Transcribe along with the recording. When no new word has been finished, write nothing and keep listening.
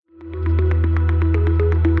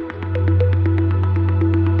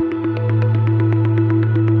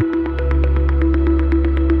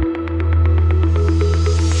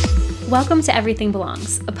Welcome to Everything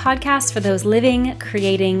Belongs, a podcast for those living,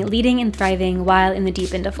 creating, leading, and thriving while in the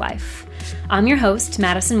deep end of life. I'm your host,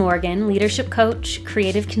 Madison Morgan, leadership coach,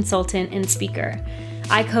 creative consultant, and speaker.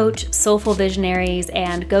 I coach soulful visionaries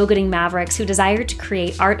and go-getting mavericks who desire to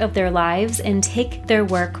create art of their lives and take their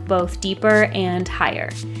work both deeper and higher.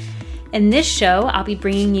 In this show, I'll be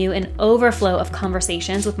bringing you an overflow of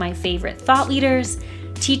conversations with my favorite thought leaders,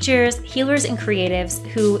 teachers, healers, and creatives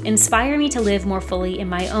who inspire me to live more fully in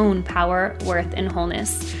my own power, worth, and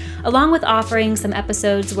wholeness, along with offering some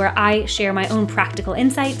episodes where I share my own practical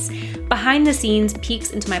insights, behind-the-scenes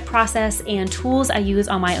peeks into my process, and tools I use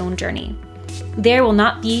on my own journey. There will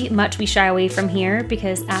not be much we shy away from here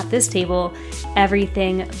because at this table,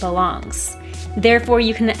 everything belongs. Therefore,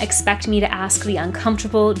 you can expect me to ask the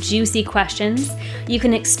uncomfortable, juicy questions. You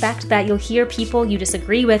can expect that you'll hear people you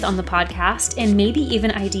disagree with on the podcast and maybe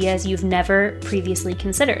even ideas you've never previously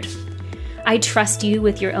considered. I trust you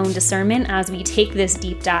with your own discernment as we take this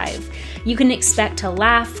deep dive. You can expect to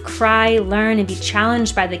laugh, cry, learn, and be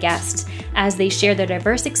challenged by the guests as they share their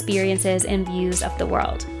diverse experiences and views of the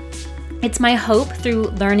world. It's my hope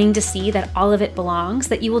through learning to see that all of it belongs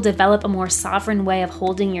that you will develop a more sovereign way of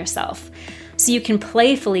holding yourself, so you can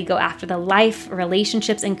playfully go after the life,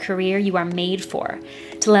 relationships, and career you are made for,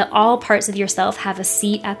 to let all parts of yourself have a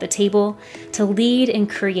seat at the table, to lead and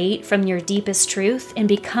create from your deepest truth and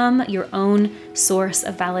become your own source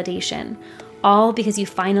of validation, all because you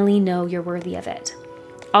finally know you're worthy of it.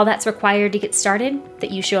 All that's required to get started,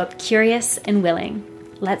 that you show up curious and willing.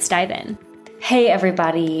 Let's dive in. Hey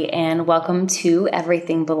everybody, and welcome to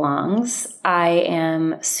Everything Belongs. I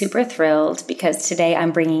am super thrilled because today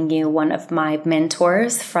I'm bringing you one of my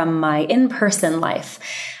mentors from my in-person life.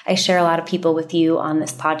 I share a lot of people with you on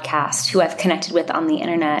this podcast who I've connected with on the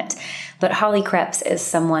internet, but Holly Krebs is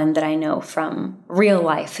someone that I know from real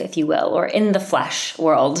life, if you will, or in the flesh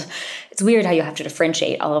world. It's weird how you have to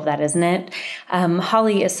differentiate all of that, isn't it?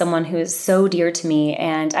 Holly is someone who is so dear to me,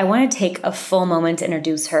 and I want to take a full moment to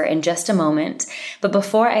introduce her in just a moment. But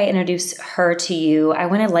before I introduce her to you, I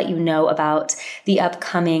want to let you know about the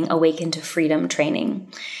upcoming Awaken to Freedom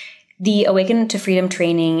training. The Awaken to Freedom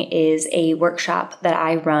training is a workshop that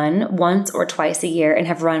I run once or twice a year and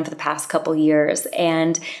have run for the past couple years.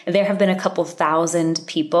 And there have been a couple thousand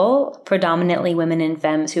people, predominantly women and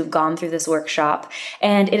femmes, who've gone through this workshop.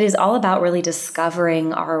 And it is all about really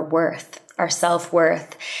discovering our worth, our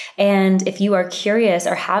self-worth. And if you are curious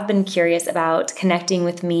or have been curious about connecting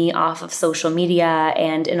with me off of social media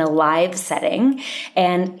and in a live setting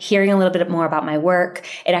and hearing a little bit more about my work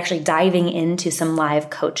and actually diving into some live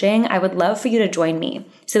coaching, I would love for you to join me.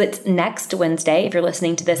 So it's next Wednesday, if you're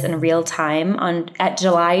listening to this in real time on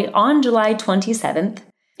July 27th.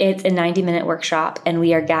 It's a 90-minute workshop, and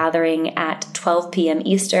we are gathering at 12 p.m.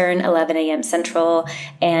 Eastern, 11 a.m. Central,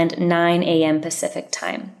 and 9 a.m. Pacific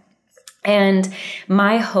time. And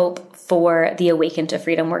my hope for the Awaken to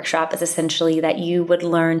Freedom workshop is essentially that you would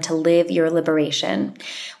learn to live your liberation.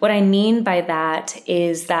 What I mean by that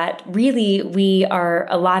is that really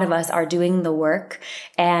a lot of us are doing the work,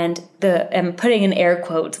 and I'm putting in air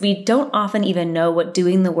quotes, we don't often even know what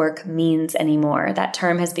doing the work means anymore. That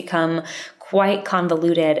term has become quite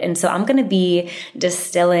convoluted. And so I'm going to be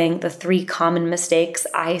distilling the 3 common mistakes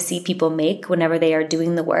I see people make whenever they are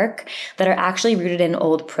doing the work that are actually rooted in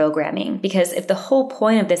old programming. Because if the whole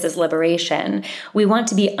point of this is liberation, we want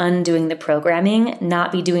to be undoing the programming,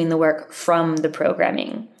 not be doing the work from the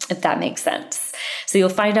programming, if that makes sense. So you'll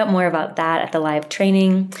find out more about that at the live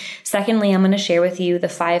training. Secondly, I'm going to share with you the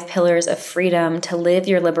 5 pillars of freedom to live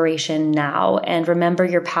your liberation now and remember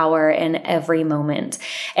your power in every moment.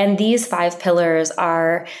 And these 5 pillars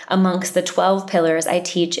are amongst the 12 pillars I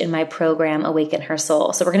teach in my program, Awaken Her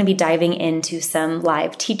Soul. So we're going to be diving into some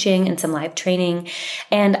live teaching and some live training.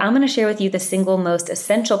 And I'm going to share with you the single most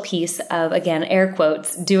essential piece of, again, air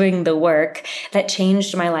quotes, doing the work that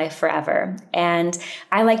changed my life forever. And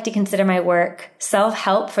I like to consider my work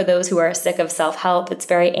self-help for those who are sick of self-help. It's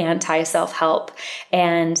very anti-self-help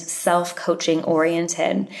and self-coaching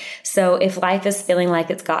oriented. So if life is feeling like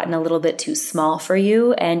it's gotten a little bit too small for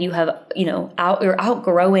you and you have, you're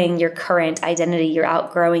outgrowing your current identity, you're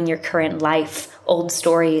outgrowing your current life, old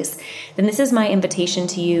stories, then this is my invitation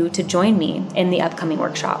to you to join me in the upcoming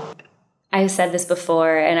workshop. I've said this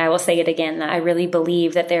before, and I will say it again, that I really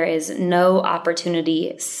believe that there is no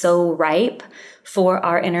opportunity so ripe for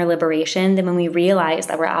our inner liberation than when we realize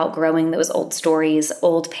that we're outgrowing those old stories,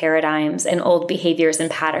 old paradigms, and old behaviors and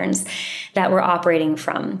patterns that we're operating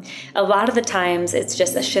from. A lot of the times, it's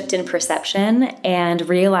just a shift in perception and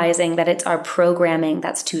realizing that it's our programming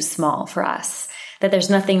that's too small for us. that there's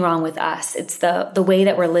nothing wrong with us. It's the way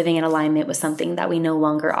that we're living in alignment with something that we no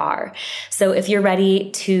longer are. So if you're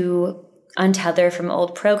ready to untether from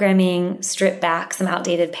old programming, strip back some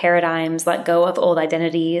outdated paradigms, let go of old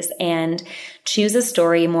identities, and choose a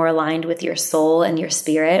story more aligned with your soul and your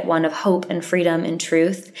spirit, one of hope and freedom and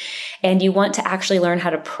truth, and you want to actually learn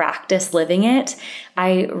how to practice living it,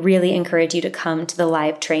 I really encourage you to come to the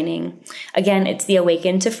live training. Again, it's the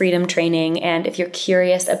Awaken to Freedom training, and if you're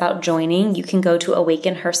curious about joining, you can go to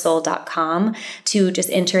awakenhersoul.com to just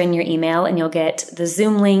enter in your email and you'll get the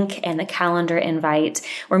Zoom link and the calendar invite.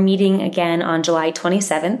 We're meeting again on July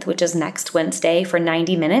 27th, which is next Wednesday, for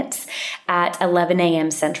 90 minutes at 11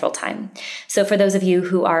 a.m. Central Time. So for those of you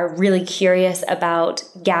who are really curious about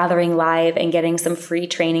gathering live and getting some free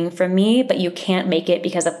training from me, but you can't make it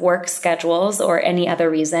because of work schedules or any other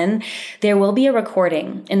reason, there will be a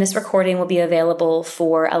recording, and this recording will be available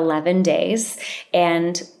for 11 days.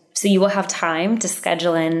 And so you will have time to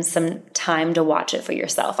schedule in some time to watch it for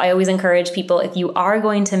yourself. I always encourage people, if you are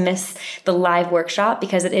going to miss the live workshop,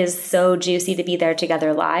 because it is so juicy to be there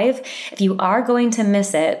together live, if you are going to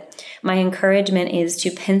miss it, my encouragement is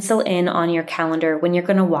to pencil in on your calendar when you're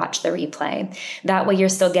going to watch the replay. That way you're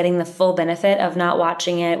still getting the full benefit of not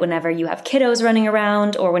watching it whenever you have kiddos running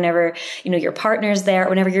around, or whenever, your partner's there, or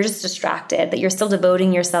whenever you're just distracted, that you're still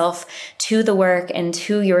devoting yourself to the work and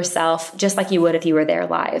to yourself, just like you would if you were there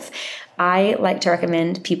live. I like to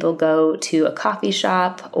recommend people go to a coffee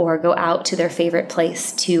shop or go out to their favorite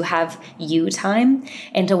place to have you time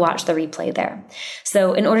and to watch the replay there.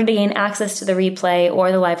 So in order to gain access to the replay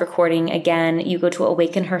or the live recording, again, you go to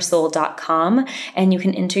awakenhersoul.com and you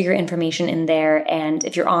can enter your information in there. And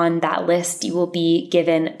if you're on that list, you will be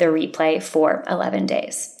given the replay for 11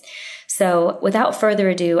 days. So without further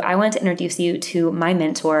ado, I want to introduce you to my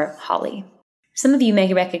mentor, Holly. Some of you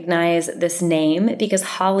may recognize this name because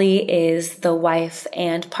Holly is the wife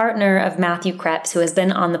and partner of Matthew Krebs, who has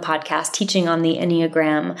been on the podcast teaching on the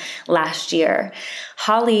Enneagram last year.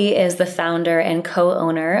 Holly is the founder and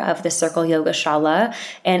co-owner of the Circle Yoga Shala,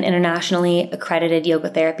 an internationally accredited yoga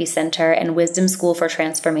therapy center and wisdom school for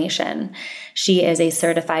transformation. She is a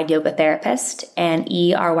certified yoga therapist and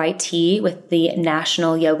ERYT with the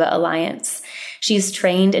National Yoga Alliance. She's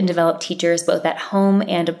trained and developed teachers both at home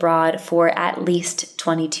and abroad for at least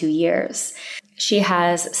 22 years. She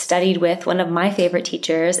has studied with one of my favorite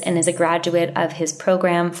teachers and is a graduate of his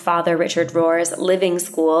program, Father Richard Rohr's Living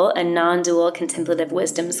School, a non-dual contemplative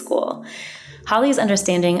wisdom school. Holly's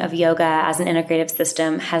understanding of yoga as an integrative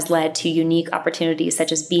system has led to unique opportunities,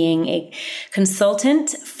 such as being a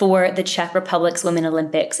consultant for the Czech Republic's Women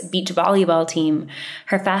Olympics beach volleyball team.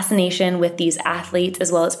 Her fascination with these athletes,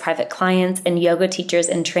 as well as private clients and yoga teachers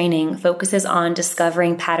in training, focuses on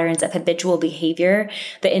discovering patterns of habitual behavior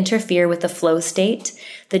that interfere with the flow state,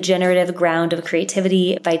 the generative ground of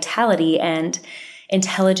creativity, vitality, and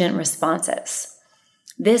intelligent responses.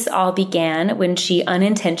 This all began when she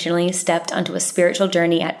unintentionally stepped onto a spiritual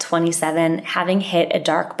journey at 27, having hit a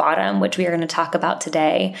dark bottom, which we are going to talk about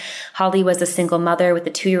today. Holly was a single mother with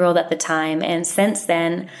a 2-year-old at the time, and since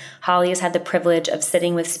then, Holly has had the privilege of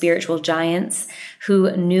sitting with spiritual giants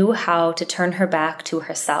who knew how to turn her back to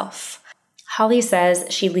herself. Holly says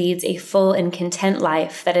she leads a full and content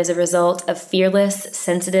life that is a result of fearless,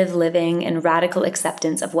 sensitive living and radical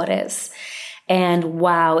acceptance of what is. And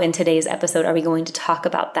wow, in today's episode, are we going to talk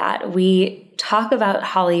about that? We talk about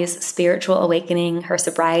Holly's spiritual awakening, her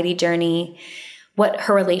sobriety journey, what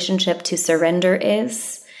her relationship to surrender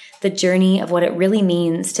is, the journey of what it really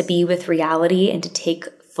means to be with reality and to take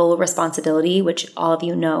full responsibility, which all of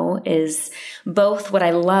you know is both what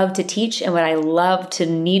I love to teach and what I love to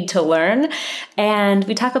need to learn. And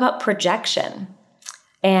we talk about projection.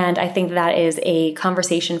 And I think that is a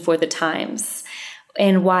conversation for the times,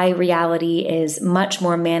 and why reality is much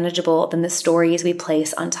more manageable than the stories we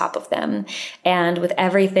place on top of them. And with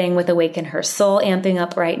everything with Awaken Her Soul amping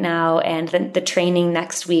up right now and the training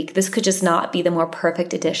next week, this could just not be the more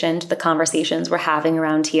perfect addition to the conversations we're having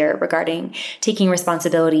around here regarding taking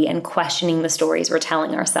responsibility and questioning the stories we're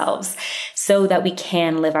telling ourselves so that we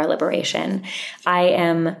can live our liberation. I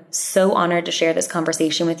am so honored to share this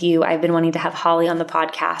conversation with you. I've been wanting to have Holly on the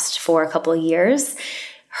podcast for a couple of years.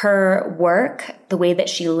 Her work, the way that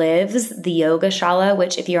she lives, the Yoga Shala,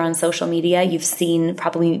 which if you're on social media, you've seen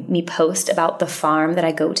probably me post about the farm that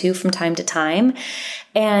I go to from time to time.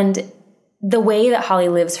 And the way that Holly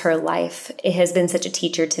lives her life, it has been such a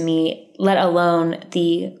teacher to me, let alone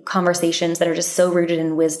the conversations that are just so rooted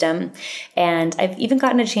in wisdom. And I've even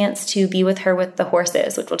gotten a chance to be with her with the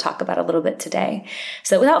horses, which we'll talk about a little bit today.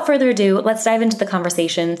 So without further ado, let's dive into the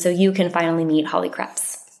conversation so you can finally meet Holly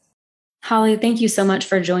Krebs. Holly, thank you so much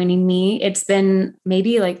for joining me. It's been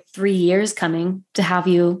maybe like 3 years coming to have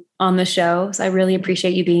you on the show. So I really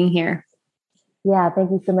appreciate you being here. Yeah, thank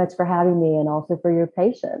you so much for having me and also for your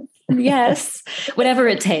patience. Yes, whatever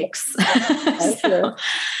it takes.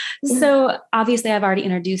 So obviously I've already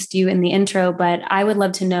introduced you in the intro, but I would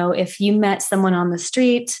love to know if you met someone on the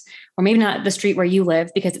street, or maybe not the street where you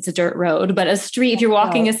live because it's a dirt road, but a street, if you're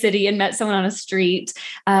walking a city and met someone on a street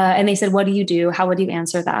and they said, "What do you do?" How would you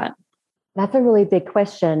answer that? That's a really big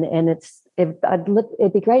question. And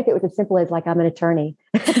it'd be great if it was as simple as like, I'm an attorney.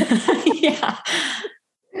 Yeah.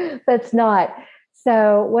 But it's not.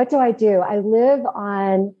 So what do? I live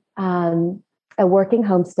on a working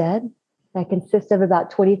homestead that consists of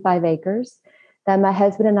about 25 acres that my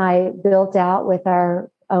husband and I built out with our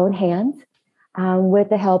own hands with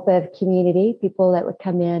the help of community, people that would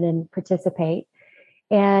come in and participate.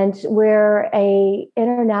 And we're a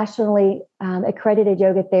internationally accredited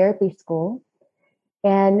yoga therapy school.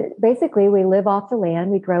 And basically we live off the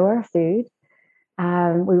land, we grow our food,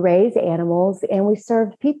 we raise animals, and we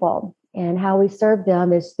serve people. And how we serve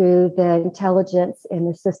them is through the intelligence in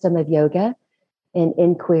the system of yoga and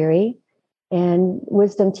inquiry and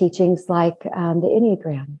wisdom teachings like the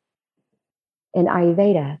Enneagram and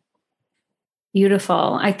Ayurveda.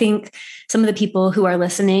 Beautiful. I think some of the people who are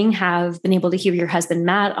listening have been able to hear your husband,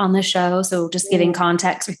 Matt, on the show. So just giving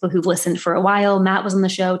context for people who've listened for a while, Matt was on the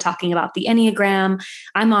show talking about the Enneagram.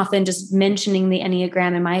 I'm often just mentioning the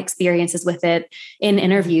Enneagram and my experiences with it in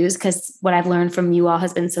interviews because what I've learned from you all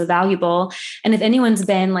has been so valuable. And if anyone's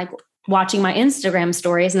been like watching my Instagram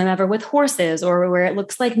stories and I'm ever with horses or where it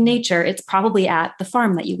looks like nature, it's probably at the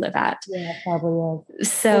farm that you live at. Yeah, it probably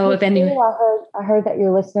is. So then I heard that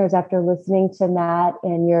your listeners, after listening to Matt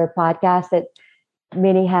and your podcast, that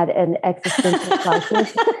many had an existential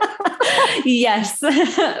crisis. Yes.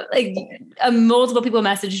 Like multiple people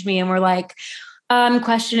messaged me and were like, I'm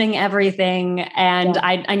questioning everything. And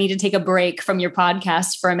I need to take a break from your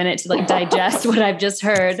podcast for a minute to like digest what I've just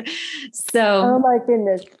heard. So, oh my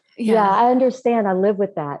goodness. Yeah, I understand. I live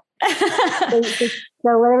with that. So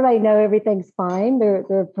let everybody know everything's fine.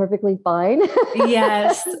 They're perfectly fine.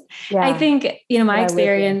 Yes. Yeah. I think, my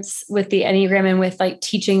experience with the Enneagram and with like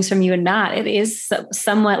teachings from you and Matt, it is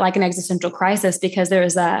somewhat like an existential crisis because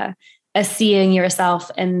there's a seeing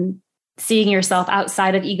yourself and seeing yourself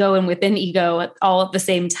outside of ego and within ego all at the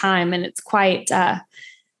same time. And it's quite a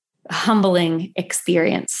humbling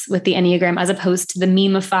experience with the Enneagram as opposed to the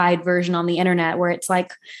meme-ified version on the internet where it's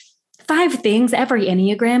like 5 things every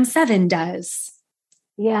Enneagram 7 does.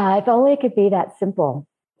 Yeah, if only it could be that simple.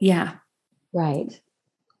 Yeah. Right.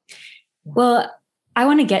 Well, I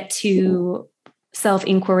want to get to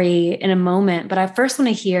self-inquiry in a moment, but I first want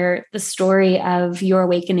to hear the story of your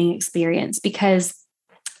awakening experience because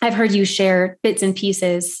I've heard you share bits and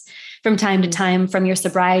pieces from time to time, from your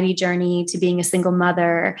sobriety journey to being a single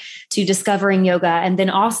mother to discovering yoga, and then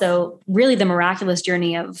also really the miraculous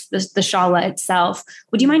journey of the Shala itself.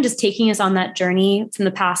 Would you mind just taking us on that journey from the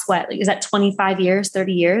past, is that 25 years,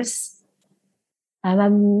 30 years? I've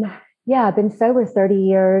been sober 30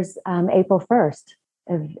 years, April 1st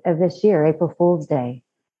of this year, April Fool's Day,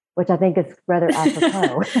 which I think is rather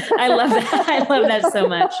apropos. I love that. I love that so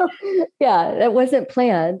much. Yeah, that wasn't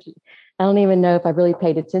planned. I don't even know if I really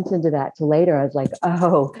paid attention to that till later. I was like,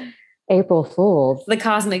 oh, April Fools. The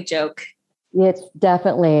cosmic joke. It's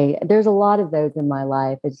definitely, there's a lot of those in my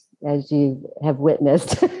life, as you have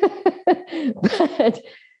witnessed. So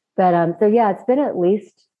yeah, it's been at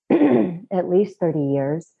least 30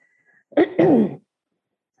 years. And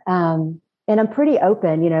I'm pretty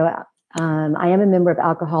open, I am a member of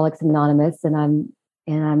Alcoholics Anonymous, and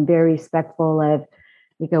I'm very respectful of.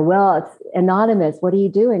 You go, well, it's anonymous. What are you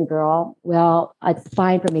doing, girl? Well, it's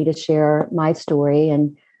fine for me to share my story,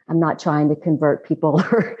 and I'm not trying to convert people,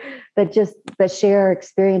 but share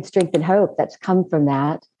experience, strength, and hope that's come from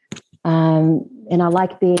that. And I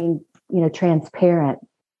like being, transparent.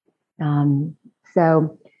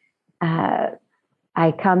 So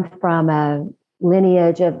I come from a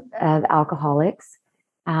lineage of alcoholics,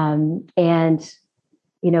 and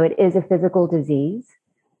it is a physical disease.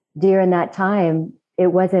 During that time,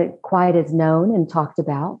 it wasn't quite as known and talked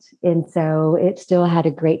about. And so it still had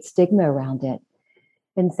a great stigma around it.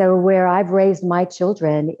 And so where I've raised my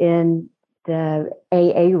children in the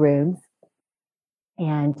AA rooms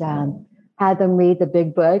and had them read the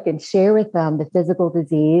big book and share with them the physical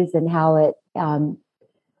disease and how it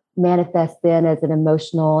manifests then as an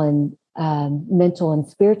emotional and mental and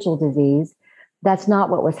spiritual disease, that's not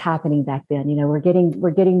what was happening back then. We're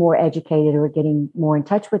getting more educated, we're getting more in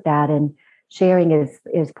touch with that, and sharing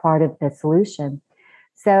is part of the solution.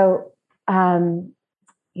 So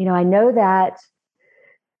I know that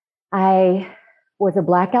I was a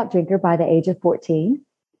blackout drinker by the age of 14,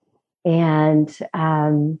 and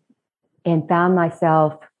found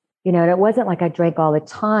myself, and it wasn't like I drank all the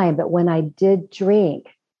time, but when I did drink,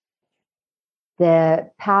 the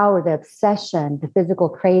power, the obsession, the physical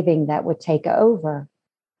craving that would take over,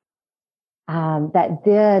 that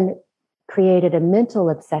then created a mental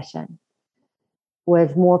obsession,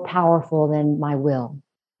 was more powerful than my will.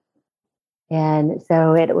 And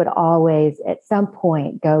so it would always, at some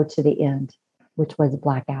point, go to the end, which was a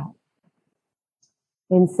blackout.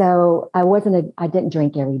 And so I didn't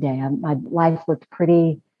drink every day. My life looked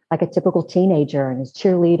pretty like a typical teenager and a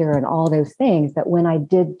cheerleader and all those things. But when I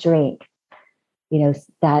did drink,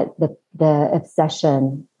 that the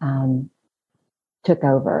obsession took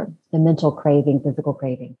over, the mental craving, physical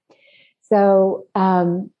craving. So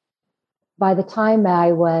by the time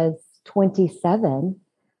I was 27,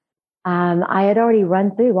 I had already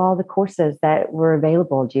run through all the courses that were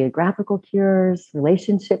available: geographical cures,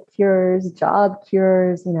 relationship cures, job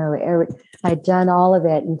cures. I'd done all of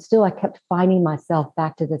it, and still I kept finding myself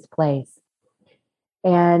back to this place.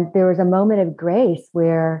 And there was a moment of grace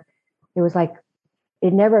where it was like,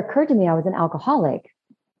 it never occurred to me I was an alcoholic,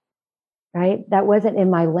 right? That wasn't in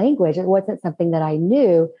my language. It wasn't something that I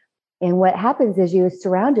knew. And what happens is you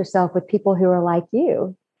surround yourself with people who are like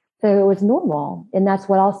you. So it was normal. And that's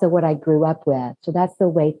what I grew up with. So that's the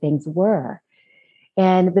way things were.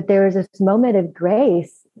 But there was this moment of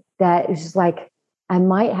grace that is just like, I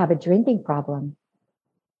might have a drinking problem.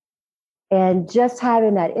 And just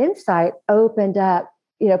having that insight opened up,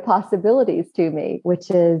 possibilities to me, which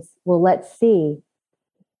is, well, let's see.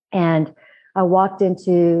 And I walked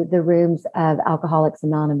into the rooms of Alcoholics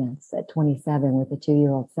Anonymous at 27 with a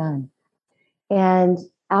 2-year-old son. And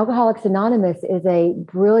Alcoholics Anonymous is a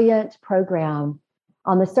brilliant program.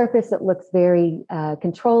 On the surface, it looks very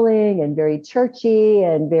controlling and very churchy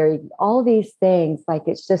and very all these things, like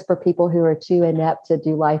it's just for people who are too inept to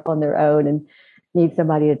do life on their own and need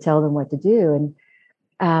somebody to tell them what to do. And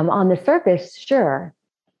on the surface, sure,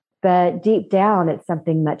 but deep down, it's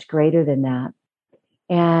something much greater than that.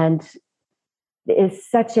 And it's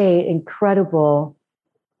such an incredible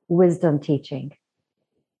wisdom teaching.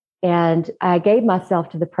 And I gave myself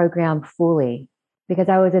to the program fully because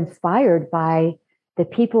I was inspired by the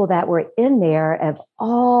people that were in there of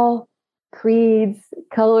all creeds,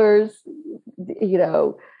 colors,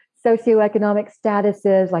 socioeconomic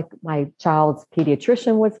statuses. Like my child's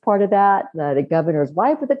pediatrician was part of that. The governor's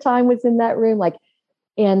wife at the time was in that room,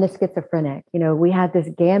 and the schizophrenic. We had this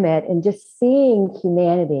gamut, and just seeing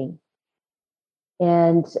humanity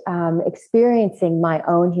and experiencing my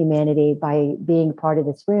own humanity by being part of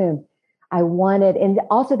this room. And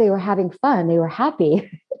also they were having fun. They were happy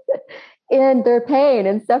in their pain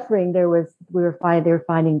and suffering. They were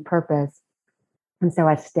finding purpose. And so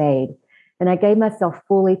I stayed, and I gave myself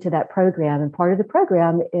fully to that program. And part of the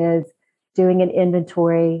program is doing an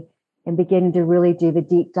inventory and beginning to really do the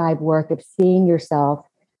deep dive work of seeing yourself,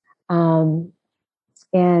 and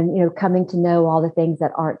coming to know all the things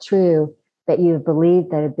that aren't true that you've believed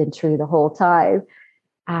that have been true the whole time,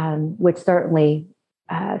 which certainly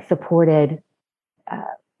supported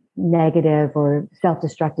negative or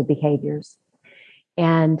self-destructive behaviors.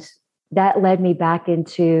 And that led me back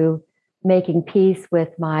into making peace with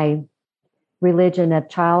my religion of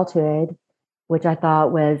childhood, which I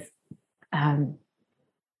thought was, a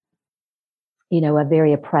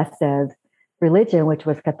very oppressive religion, which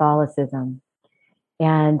was Catholicism.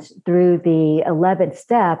 And through the 11th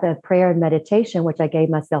step of prayer and meditation, which I gave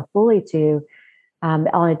myself fully to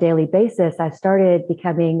on a daily basis, I started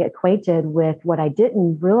becoming acquainted with what I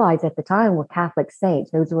didn't realize at the time were Catholic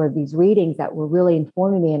saints. Those were these readings that were really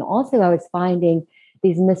informing me. And also I was finding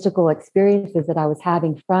these mystical experiences that I was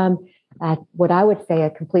having from what I would say a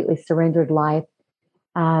completely surrendered life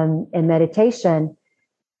in meditation.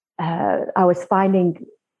 I was finding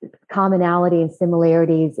commonality and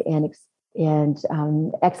similarities and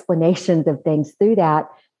explanations of things through that.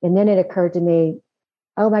 And then it occurred to me,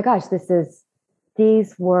 oh my gosh,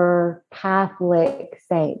 these were Catholic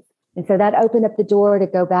saints. And so that opened up the door to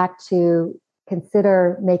go back to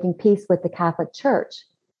consider making peace with the Catholic Church,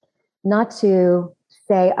 not to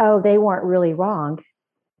say, oh, they weren't really wrong,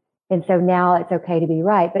 and so now it's okay to be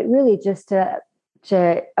right, but really just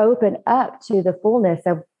to open up to the fullness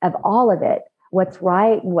of all of it, what's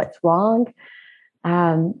right and what's wrong.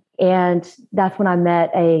 And that's when I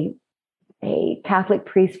met a Catholic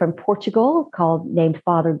priest from Portugal named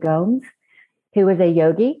Father Gomes, who was a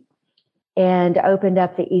yogi and opened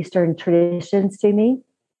up the Eastern traditions to me.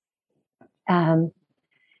 And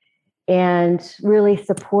and really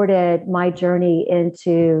supported my journey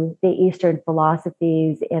into the Eastern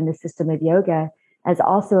philosophies and the system of yoga as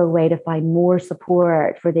also a way to find more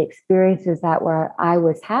support for the experiences that I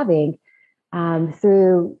was having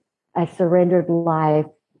through a surrendered life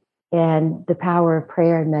and the power of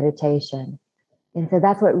prayer and meditation. And so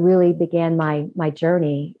that's what really began my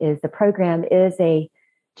journey. Is the program is a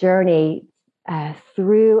journey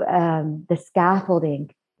through the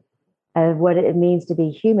scaffolding of what it means to be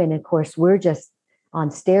human. Of course, we're just on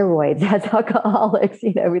steroids as alcoholics.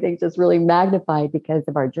 Everything's just really magnified because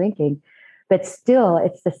of our drinking. But still,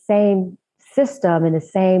 it's the same system and the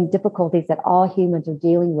same difficulties that all humans are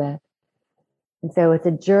dealing with. And so it's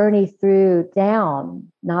a journey through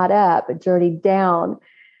down, not up, a journey down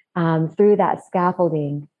through that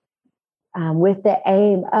scaffolding with the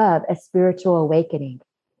aim of a spiritual awakening,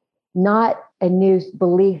 not a new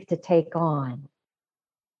belief to take on,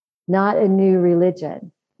 not a new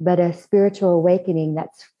religion, but a spiritual awakening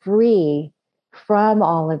that's free from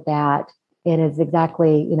all of that and is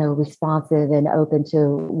exactly, responsive and open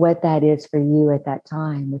to what that is for you at that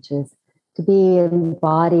time, which is to be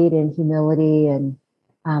embodied in humility and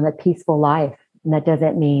a peaceful life. And that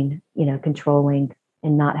doesn't mean, controlling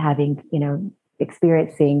and not having,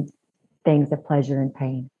 experiencing things of pleasure and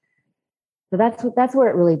pain. So that's where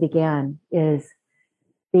it really began, is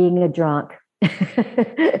being a drunk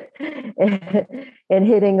and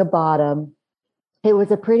hitting a bottom. It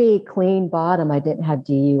was a pretty clean bottom. I didn't have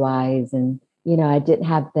DUIs and, I didn't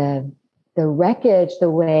have the wreckage the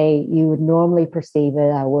way you would normally perceive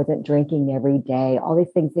it. I wasn't drinking every day, all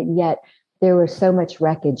these things. And yet there was so much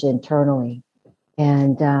wreckage internally.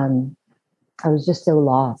 And I was just so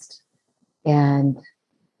lost. And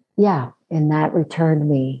that returned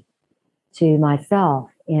me to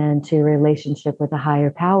myself and to a relationship with a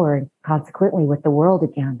higher power and consequently with the world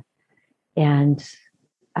again. And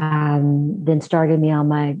then started me on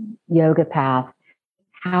my yoga path.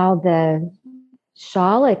 How the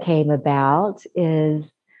Shala came about is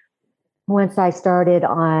once I started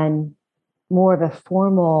on more of a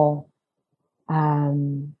formal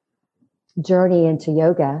journey into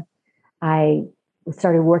yoga, I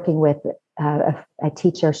started working with a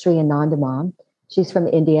teacher, Sri Anandamam. She's from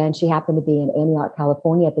India and she happened to be in Antioch,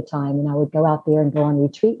 California at the time. And I would go out there and go on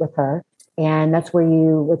retreat with her. And that's where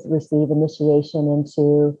you would receive initiation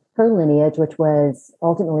into her lineage, which was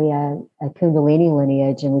ultimately a Kundalini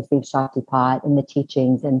lineage, and receive Shaktipat and the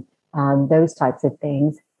teachings and those types of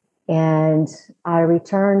things. And I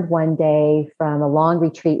returned one day from a long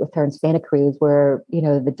retreat with her in Santa Cruz where,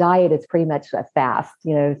 the diet is pretty much a fast.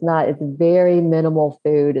 It's very minimal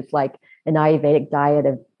food. It's like an Ayurvedic diet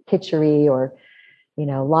of khichdi or,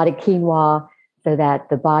 a lot of quinoa, so that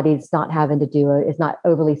the body's not having to it's not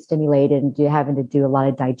overly stimulated and having to do a lot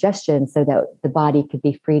of digestion so that the body could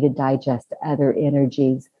be free to digest other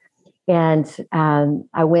energies. And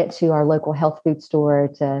I went to our local health food store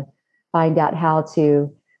to find out how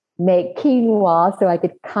to make quinoa so I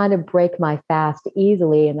could kind of break my fast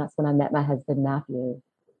easily. And that's when I met my husband, Matthew.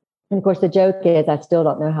 And of course, the joke is I still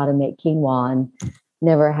don't know how to make quinoa and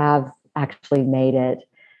never have actually made it.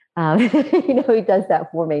 He does that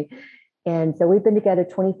for me. And so we've been together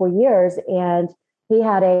 24 years, and he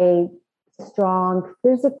had a strong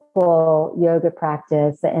physical yoga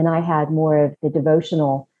practice, and I had more of the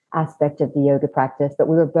devotional aspect of the yoga practice. But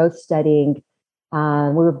we were both studying, we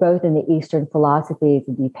were both in the Eastern philosophies,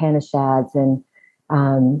 the Upanishads, and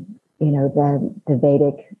the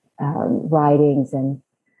Vedic writings and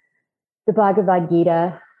the Bhagavad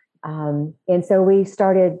Gita. And so we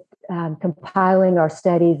started compiling our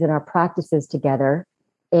studies and our practices together.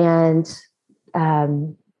 And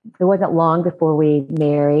it wasn't long before we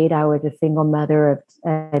married. I was a single mother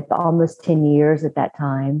of almost 10 years at that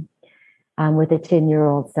time, with a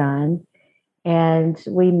 10-year-old son. And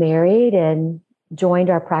we married and joined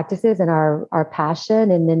our practices and our passion.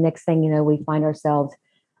 And then next thing you know, we find ourselves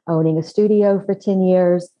owning a studio for 10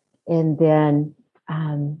 years and then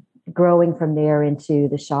growing from there into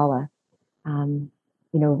the Shala.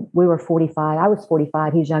 We were 45. I was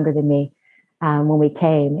 45. He's younger than me. When we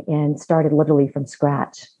came and started literally from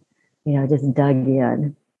scratch, just dug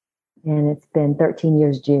in. And it's been 13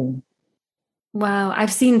 years June. Wow.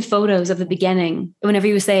 I've seen photos of the beginning. Whenever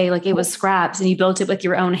you say like it was scraps and you built it with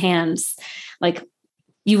your own hands, like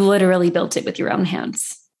you literally built it with your own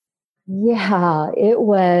hands. Yeah, it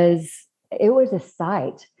was a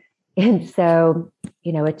sight. And so,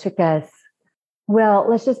 it took us, well,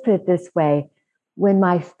 let's just put it this way. When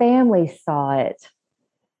my family saw it,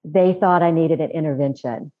 they thought I needed an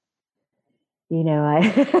intervention.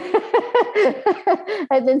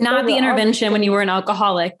 And then not the intervention when you were an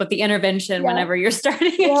alcoholic, but the intervention whenever you're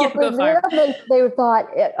starting a yoga farm. They thought,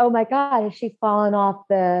 oh my God, has she fallen off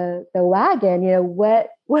the wagon? What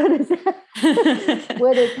is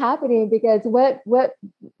what is happening? Because what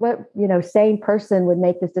sane person would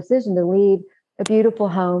make this decision to leave a beautiful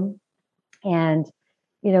home? And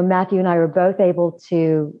Matthew and I were both able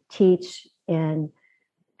to teach and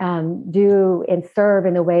do and serve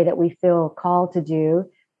in a way that we feel called to do,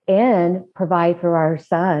 and provide for our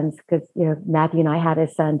sons, because Matthew and I had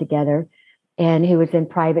a son together, and he was in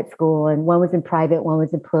private school, and one was in private, one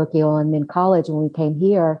was in parochial, and in college when we came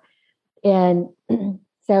here. And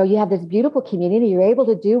so you have this beautiful community. You're able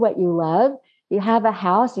to do what you love. You have a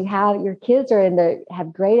house. You have your kids are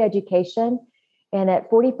have great education, and at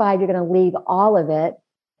 45 you're going to leave all of it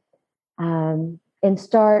and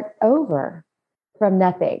start over from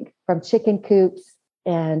nothing, from chicken coops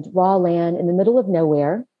and raw land in the middle of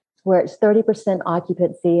nowhere, where it's 30%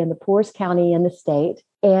 occupancy in the poorest county in the state,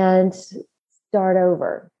 and start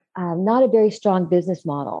over. Not a very strong business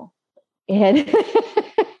model. And,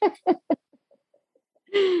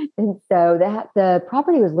 and so the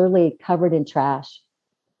property was literally covered in trash.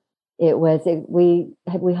 We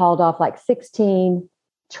hauled off like 16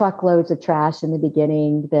 truckloads of trash in the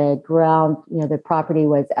beginning. The ground, the property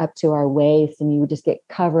was up to our waist, and you would just get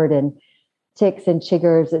covered in ticks and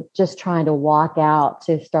chiggers, just trying to walk out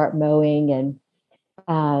to start mowing, and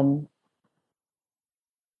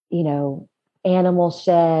animal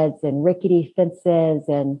sheds and rickety fences,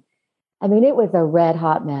 and I mean it was a red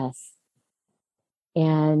hot mess.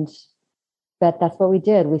 But that's what we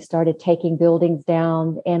did. We started taking buildings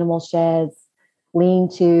down, animal sheds,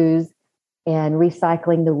 lean-tos, and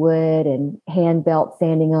recycling the wood and hand belt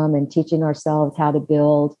sanding them and teaching ourselves how to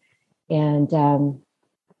build, and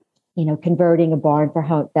converting a barn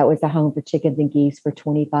that was a home for chickens and geese for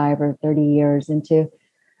 25 or 30 years into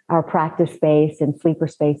our practice space and sleeper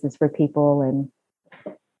spaces for people,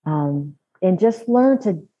 and just learn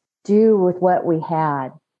to do with what we had.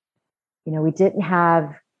 We didn't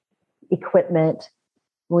have equipment.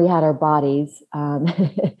 We had our bodies. We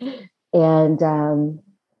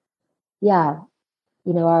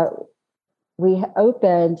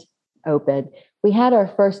opened. We had our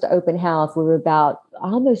first open house. We were about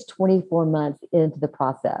almost 24 months into the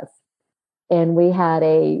process, and we had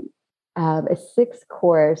a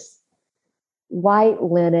 6-course white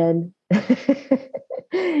linen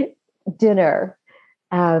dinner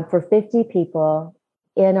for 50 people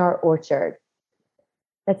in our orchard.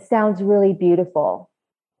 That sounds really beautiful.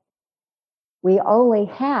 We only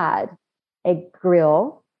had a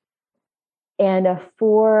grill and a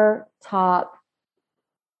 4-top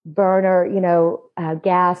burner,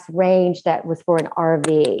 gas range that was for an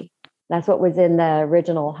RV. That's what was in the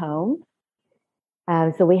original home.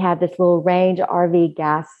 So we had this little range RV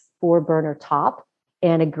gas 4-burner top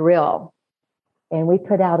and a grill. And we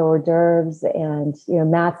put out hors d'oeuvres, and,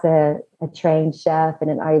 Matt's a trained chef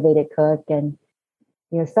and an Ayurvedic cook. And,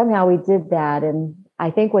 somehow we did that. And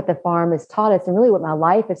I think what the farm has taught us, and really what my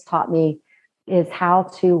life has taught me, is how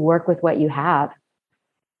to work with what you have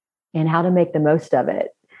and how to make the most of it,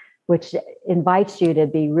 which invites you to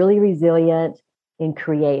be really resilient and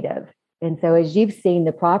creative. And so as you've seen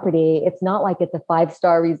the property, it's not like it's a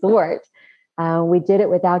 5-star resort. We did it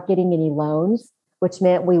without getting any loans, which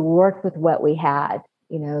meant we worked with what we had.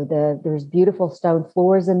 There's beautiful stone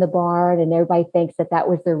floors in the barn, and everybody thinks that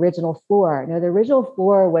was the original floor. No, the original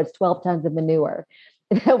floor was 12 tons of manure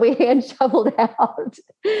that we hand shoveled out.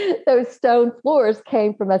 Those stone floors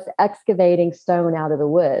came from us excavating stone out of the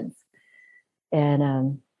woods,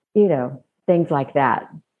 and things like that.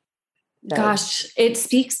 So. Gosh, it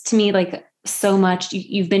speaks to me like so much.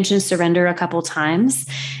 You've mentioned surrender a couple times,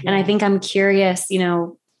 and I think I'm curious.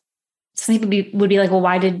 Some people would be like, well,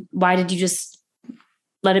 why did you just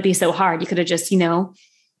let it be so hard? You could have just,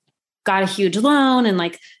 got a huge loan and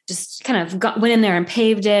like just kind of went in there and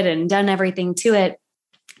paved it and done everything to it.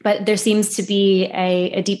 But there seems to be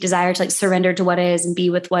a deep desire to like surrender to what is and be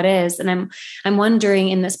with what is. And I'm wondering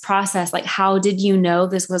in this process, like, how did you know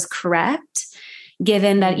this was correct,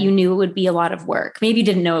 given that you knew it would be a lot of work? Maybe you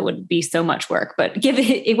didn't know it would be so much work, but given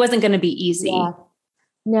it wasn't going to be easy. Yeah.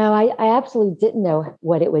 No, I absolutely didn't know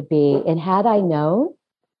what it would be. And had I known,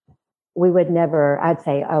 we would never, I'd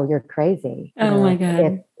say, oh, you're crazy. My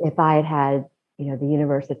God. If I had the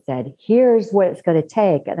universe had said, here's what it's going to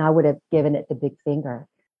take, and I would have given it the big finger.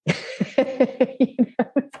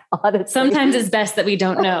 Sometimes it's best that we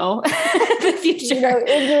don't know the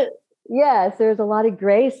future. Yes, there's a lot of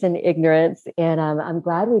grace in ignorance. And I'm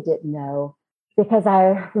glad we didn't know, because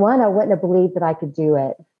I wouldn't have believed that I could do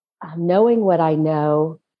it. Knowing what I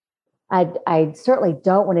know, I certainly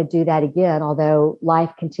don't want to do that again, although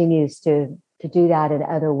life continues to do that in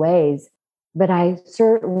other ways. But I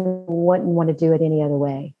certainly wouldn't want to do it any other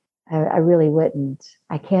way. I really wouldn't.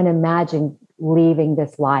 I can't imagine leaving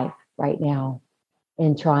this life right now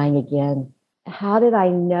and trying again. How did I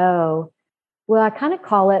know? Well, I kind of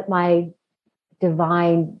call it my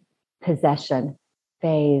divine possession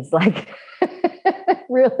phase, like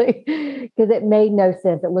really, because it made no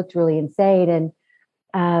sense. It looked really insane. And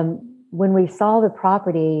when we saw the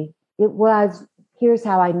property, here's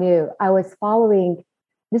how I knew. I was following,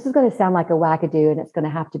 this is going to sound like a wackadoo and it's going to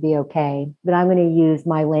have to be okay, but I'm going to use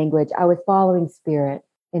my language. I was following spirit.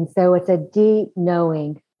 And so it's a deep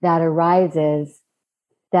knowing that arises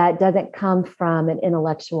that doesn't come from an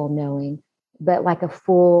intellectual knowing, but like a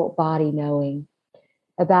full body knowing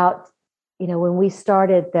about, when we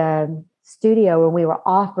started the studio, when we were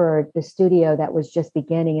offered the studio that was just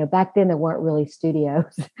beginning. Back then, there weren't really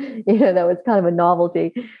studios, that was kind of a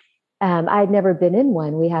novelty. I had never been in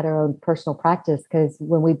one. We had our own personal practice because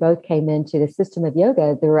when we both came into the system of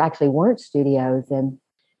yoga, there actually weren't studios. And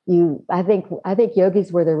I think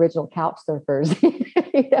yogis were the original couch surfers.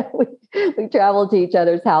 We traveled to each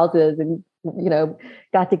other's houses and,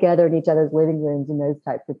 got together in each other's living rooms and those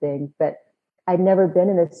types of things. But I'd never been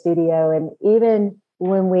in a studio. And even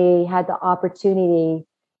when we had the opportunity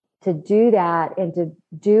to do that and to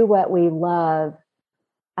do what we love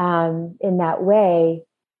in that way,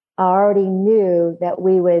 I already knew that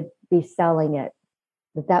we would be selling it.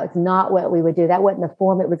 That was not what we would do. That wasn't the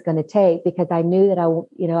form it was going to take, because I knew that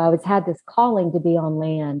I had this calling to be on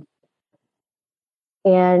land.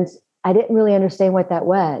 And I didn't really understand what that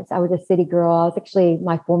was. I was a city girl. I was actually,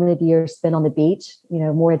 my formative years spent on the beach,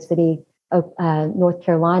 Morehead City, North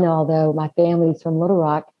Carolina, although my family's from Little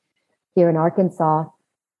Rock here in Arkansas.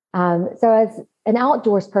 So as an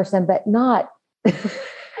outdoors person, but not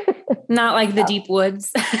not like the deep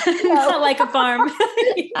woods, not like a farm.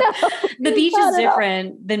 The beach is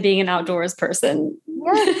different than being an outdoors person.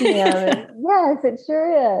 Yes, yes, it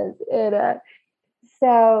sure is.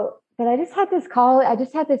 But I just had this call. I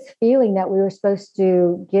just had this feeling that we were supposed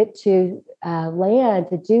to get to land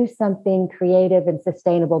to do something creative and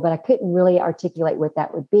sustainable, but I couldn't really articulate what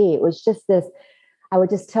that would be. It was just this. I would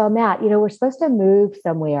just tell Matt, we're supposed to move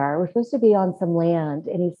somewhere. We're supposed to be on some land.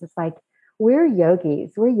 And he's just like, we're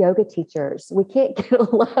yogis. We're yoga teachers. We can't get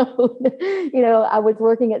alone. I was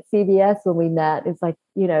working at CBS when we met. It's like,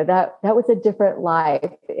 that was a different life.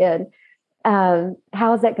 And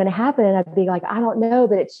how is that going to happen? And I'd be like, I don't know,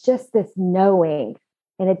 but it's just this knowing,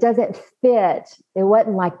 and it doesn't fit. It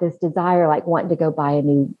wasn't like this desire, like wanting to go buy a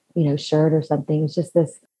new, shirt or something. It's just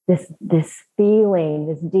this feeling,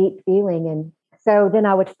 this deep feeling. And so then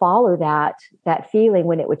I would follow that feeling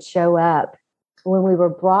when it would show up. When we were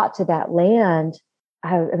brought to that land,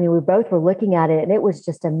 we both were looking at it and it was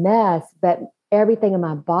just a mess, but everything in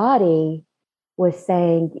my body was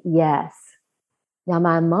saying yes. Now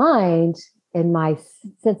my mind and my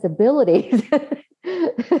sensibilities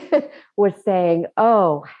was saying,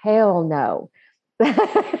 oh, hell no.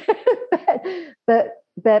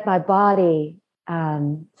 but my body,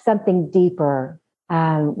 something deeper,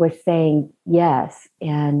 was saying yes.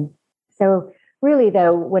 And so really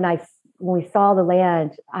though, when we saw the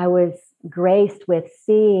land, I was graced with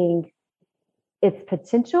seeing its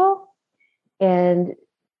potential and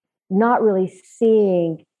not really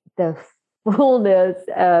seeing the fullness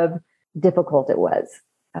of difficult it was.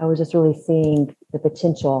 I was just really seeing the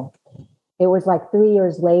potential. It was like 3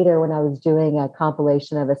 years later when I was doing a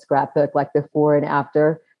compilation of a scrapbook, like before and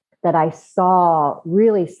after, that I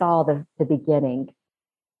really saw the beginning.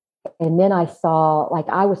 And then I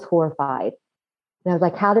was horrified. And I was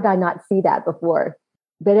like, how did I not see that before?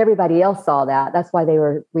 But everybody else saw that. That's why they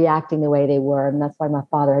were reacting the way they were. And that's why my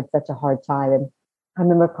father had such a hard time. And I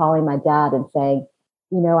remember calling my dad and saying,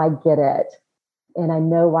 I get it. And I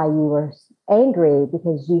know why you were angry,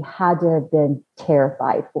 because you had to have been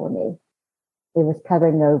terrified for me. It was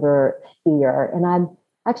covering over fear. And I'm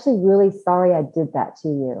actually really sorry I did that to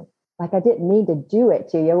you. Like, I didn't mean to do it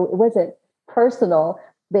to you. It wasn't personal,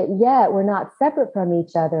 but yet we're not separate from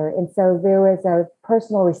each other. And so there was a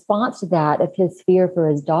personal response to that of his fear for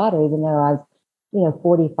his daughter, even though I was,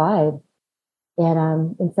 45.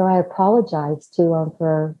 And so I apologized to him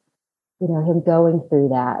for, him going through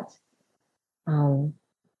that.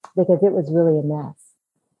 Because it was really a mess.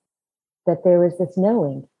 But there was this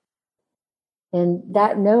knowing. And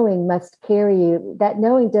that knowing must carry you. That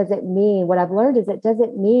knowing doesn't mean, what I've learned is it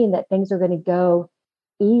doesn't mean that things are going to go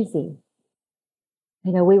easy.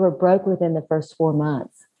 We were broke within the first 4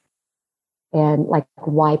 months and like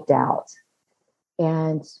wiped out.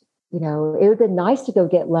 And it would have been nice to go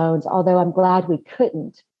get loans, although I'm glad we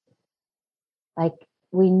couldn't. Like,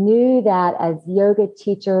 we knew that as yoga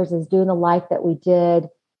teachers, as doing the life that we did,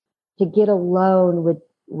 to get a loan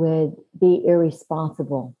would be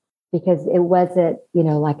irresponsible because it wasn't,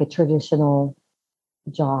 like a traditional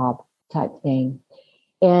job type thing.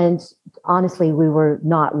 And honestly, we were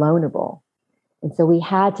not loanable. And so we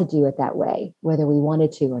had to do it that way, whether we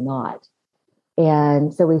wanted to or not.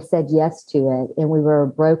 And so we said yes to it. And we were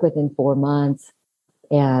broke within 4 months.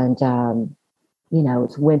 And,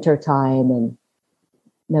 it's winter time and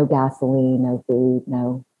no gasoline, no food,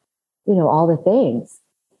 no, all the things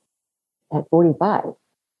at 45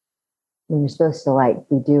 when you're supposed to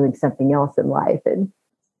be doing something else in life. And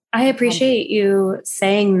I appreciate you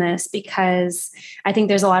saying this because I think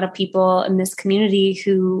there's a lot of people in this community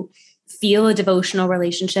who feel a devotional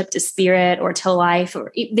relationship to spirit or to life,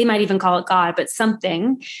 or they might even call it God, but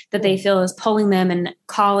something that they feel is pulling them and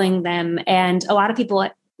calling them. And a lot of people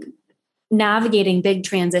navigating big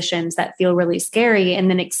transitions that feel really scary and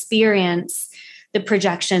then experience the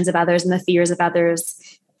projections of others and the fears of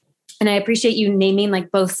others. And I appreciate you naming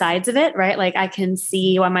both sides of it, right? I can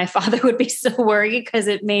see why my father would be so worried because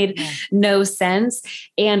it made no sense.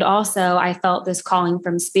 And also I felt this calling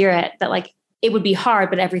from spirit that it would be hard,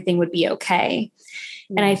 but everything would be okay.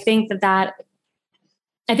 And I think I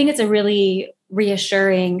think it's a really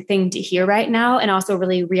reassuring thing to hear right now, and also a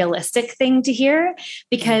really realistic thing to hear,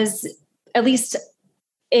 because at least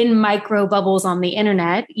in micro bubbles on the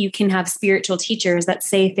internet, you can have spiritual teachers that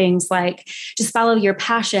say things like, just follow your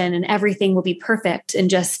passion and everything will be perfect. And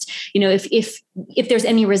just, if there's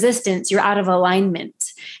any resistance, you're out of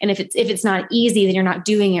alignment. And if it's not easy, then you're not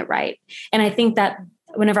doing it right. And I think that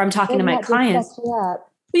whenever I'm talking to my clients,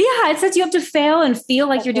 it sets you up to fail and feel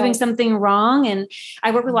like you're doing something wrong. And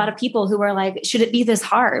I work with a lot of people who are like, should it be this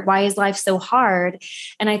hard? Why is life so hard?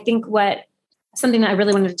 And I think something that I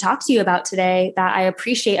really wanted to talk to you about today that I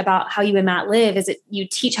appreciate about how you and Matt live is that you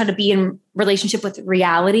teach how to be in relationship with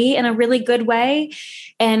reality in a really good way.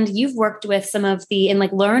 And you've worked with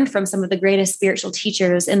learned from some of the greatest spiritual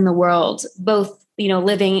teachers in the world, both,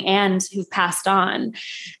 living and who've passed on.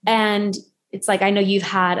 And it's I know you've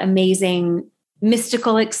had amazing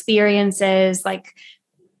mystical experiences.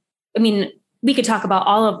 We could talk about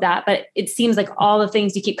all of that, but it seems like all the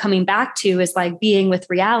things you keep coming back to is being with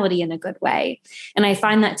reality in a good way. And I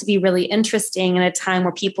find that to be really interesting in a time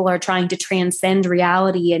where people are trying to transcend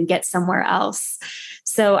reality and get somewhere else.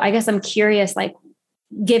 So I guess I'm curious,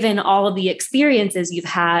 given all of the experiences you've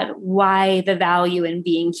had, why the value in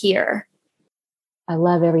being here? I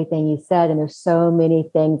love everything you said, and there's so many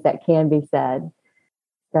things that can be said.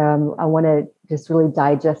 So I want to just really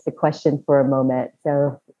digest the question for a moment.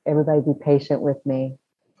 So everybody be patient with me.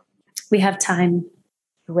 We have time.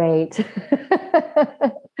 Great.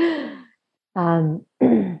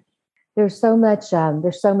 There's so much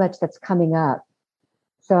that's coming up.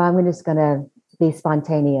 So I'm just going to be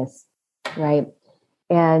spontaneous, right?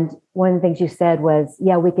 And one of the things you said was,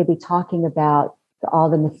 we could be talking about all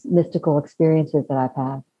the mystical experiences that I've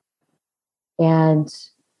had. And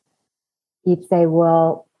you'd say,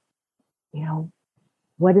 well,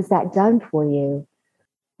 what has that done for you?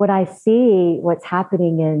 What I see, what's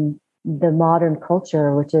happening in the modern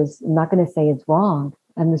culture, which is, I'm not going to say it's wrong,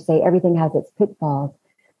 I'm going to say everything has its pitfalls,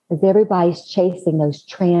 is everybody's chasing those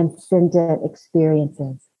transcendent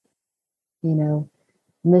experiences,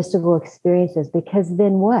 mystical experiences, because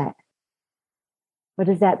then what? What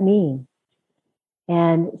does that mean?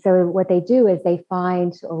 And so what they do is they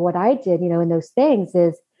find, or what I did, in those things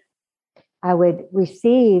is I would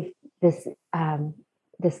receive this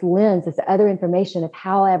lens, this other information of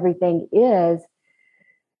how everything is.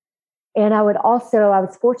 And I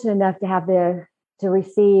was fortunate enough to have to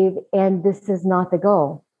receive, and this is not the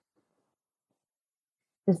goal.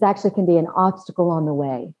 This actually can be an obstacle on the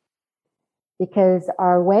way, because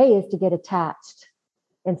our way is to get attached.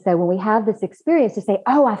 And so when we have this experience to say,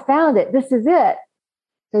 oh, I found it, this is it.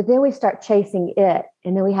 So then we start chasing it,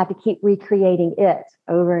 and then we have to keep recreating it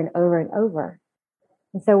over and over and over.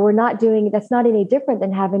 And so that's not any different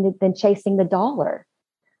than chasing the dollar,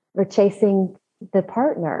 or chasing the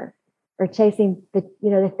partner, or chasing the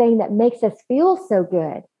thing that makes us feel so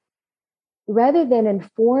good, rather than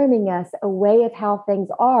informing us a way of how things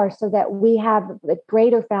are, so that we have a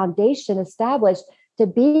greater foundation established to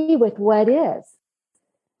be with what is,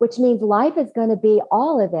 which means life is going to be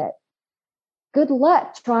all of it. Good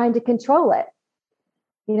luck trying to control it.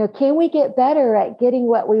 Can we get better at getting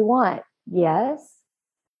what we want? Yes.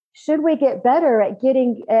 Should we get better at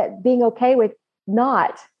being okay with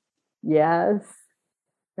not? Yes.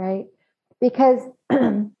 Right? Because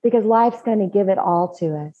life's going to give it all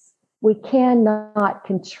to us. we cannot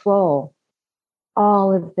control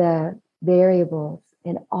all of the variables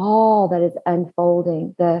and all that is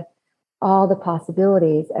unfolding, all the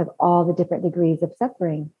possibilities of all the different degrees of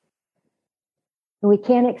suffering. And we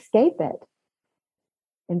can't escape it.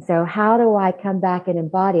 And so how do I come back and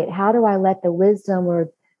embody it? How do I let the wisdom or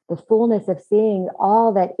the fullness of seeing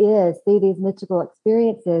all that is through these mystical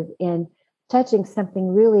experiences and touching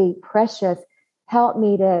something really precious help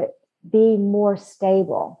me to be more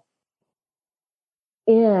stable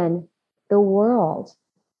in the world?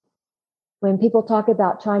 When people talk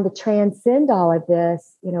about trying to transcend all of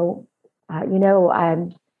this,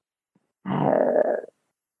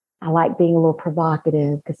 I like being a little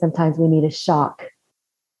provocative because sometimes we need a shock,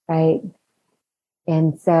 right?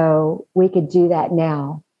 And so we could do that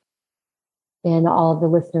now. And all the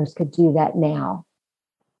listeners could do that now.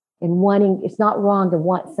 And it's not wrong to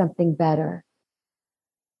want something better.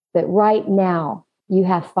 But right now, you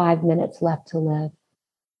have 5 minutes left to live.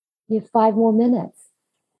 You have 5 more minutes.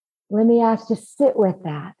 Let me just sit with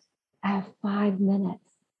that. I have 5 minutes.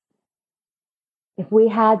 If we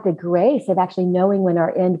had the grace of actually knowing when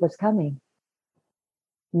our end was coming,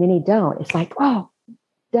 many don't. It's like, oh,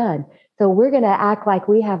 done. So we're going to act like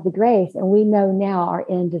we have the grace and we know now our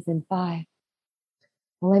end is in 5.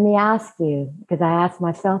 Well, let me ask you, because I asked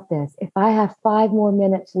myself this, if I have 5 more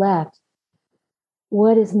minutes left,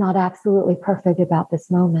 what is not absolutely perfect about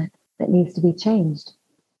this moment that needs to be changed?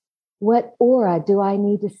 What aura do I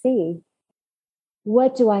need to see?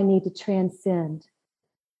 What do I need to transcend?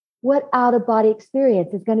 What out-of-body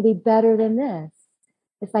experience is going to be better than this?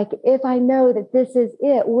 It's like, if I know that this is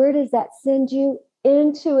it, where does that send you?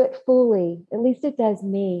 Into it fully. At least it does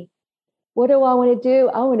me. What do I want to do?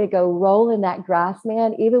 I want to go roll in that grass,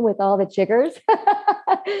 man, even with all the chiggers,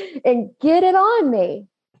 and get it on me.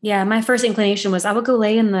 Yeah, my first inclination was I would go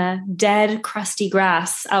lay in the dead, crusty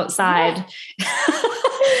grass outside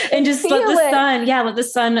and just let the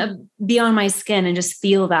sun be on my skin and just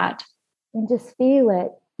feel that. And just feel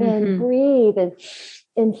it and breathe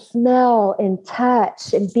and smell and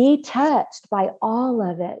touch and be touched by all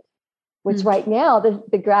of it. Which right now,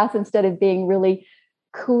 the grass, instead of being really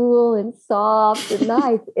cool and soft and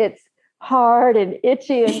nice, it's hard and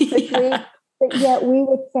itchy and prickly. Yeah. But yet we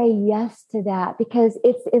would say yes to that because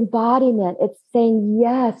it's embodiment. It's saying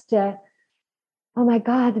yes to, oh my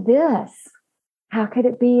God, this. How could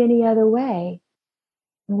it be any other way?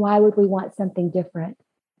 And why would we want something different?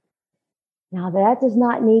 Now, that does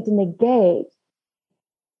not need to negate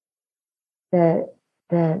the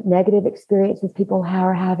negative experiences people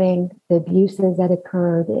are having, the abuses that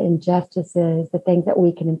occur, the injustices, the things that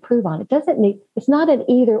we can improve on. It's not an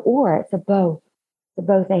either or, it's a both. It's a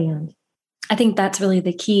both and. I think that's really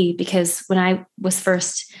the key, because when I was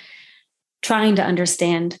first trying to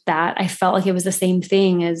understand that, I felt like it was the same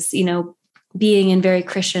thing as, being in very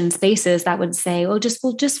Christian spaces that would say, we'll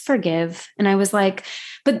just forgive. And I was like,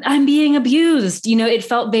 but I'm being abused. It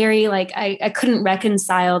felt very like I couldn't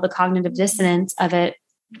reconcile the cognitive dissonance of it.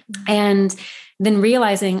 And then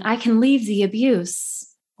realizing I can leave the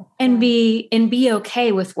abuse and be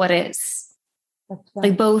okay with what is. That's right.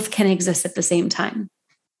 Like both can exist at the same time.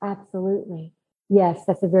 Absolutely. Yes,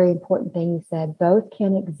 that's a very important thing you said. Both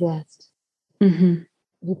can exist. Mm-hmm.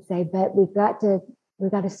 You'd say, but we've got to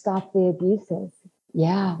stop the abuses.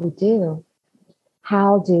 Yeah, we do.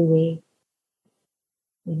 How do we?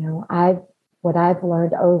 What I've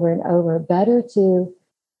learned over and over, better to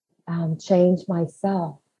change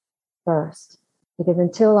myself first, because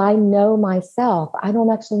until I know myself, I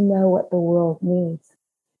don't actually know what the world needs.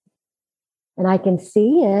 And I can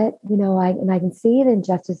see it, I can see the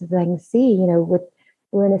injustices. I can see,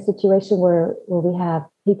 we're in a situation where we have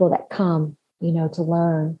people that come, to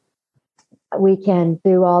learn. We can,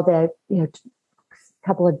 through all the,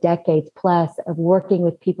 couple of decades plus of working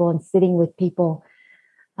with people and sitting with people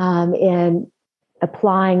and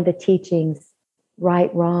applying the teachings,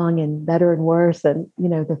 right, wrong, and better and worse, and,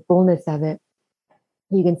 the fullness of it,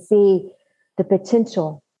 you can see the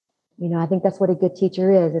potential. I think that's what a good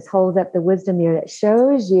teacher is holds up the wisdom mirror that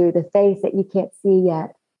shows you the face that you can't see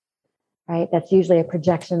yet, right? That's usually a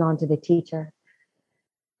projection onto the teacher.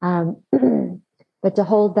 But to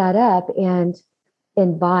hold that up and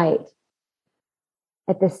invite,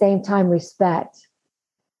 at the same time, respect.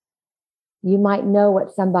 You might know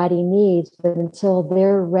what somebody needs, but until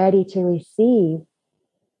they're ready to receive,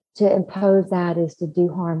 to impose that is to do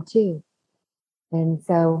harm too. And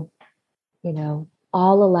so,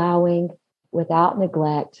 all allowing without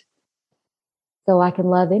neglect, so I can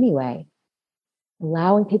love anyway.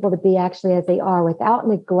 Allowing people to be actually as they are without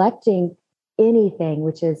neglecting anything,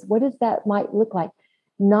 which is, what does that might look like?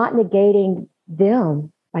 Not negating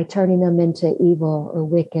them, by turning them into evil or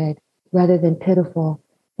wicked rather than pitiful,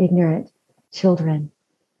 ignorant children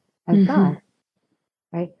of God,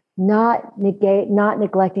 right? Not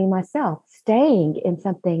neglecting myself, staying in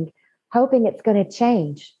something, hoping it's going to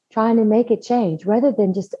change, trying to make it change rather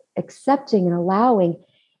than just accepting and allowing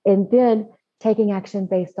and then taking action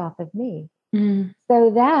based off of me.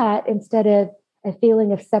 So that instead of a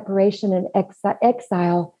feeling of separation and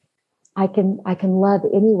exile, I can love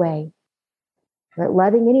anyway. But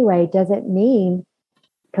loving anyway doesn't mean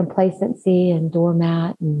complacency and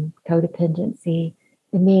doormat and codependency.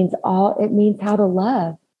 It means how to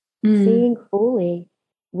love, seeing fully,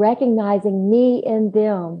 recognizing me in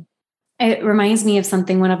them. It reminds me of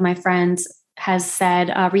something one of my friends has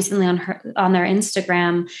said recently on their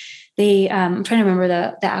Instagram. They I'm trying to remember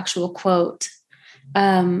the actual quote.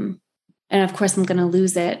 And of course I'm going to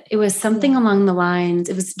lose it. It was something along the lines.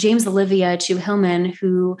 It was James Olivia Chu Hillman,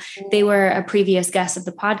 who they were a previous guest of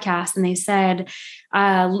the podcast. And they said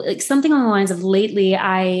like something along the lines of, lately,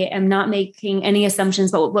 I am not making any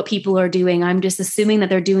assumptions about what people are doing. I'm just assuming that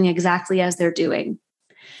they're doing exactly as they're doing.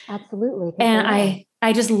 Absolutely. And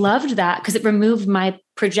I just loved that because it removed my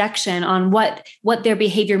projection on what their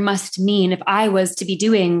behavior must mean. If I was to be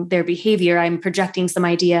doing their behavior, I'm projecting some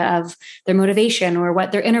idea of their motivation or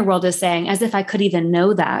what their inner world is saying, as if I could even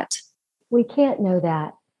know that. We can't know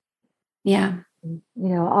that. Yeah.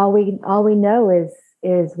 All we know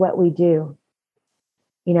is what we do.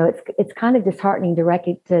 It's kind of disheartening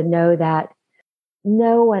to know that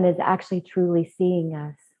no one is actually truly seeing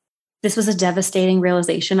us. This was a devastating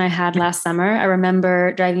realization I had last summer. I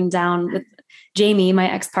remember driving down with Jamie, my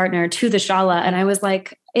ex-partner, to the Shala. And I was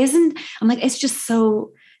like, it's just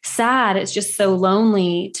so sad. It's just so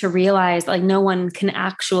lonely to realize like no one can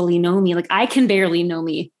actually know me. Like I can barely know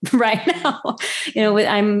me right now.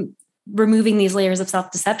 I'm removing these layers of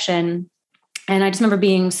self-deception. And I just remember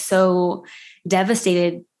being so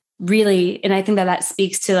devastated, really. And I think that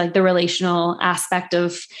speaks to like the relational aspect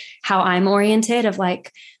of how I'm oriented, of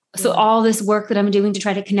like, so all this work that I'm doing to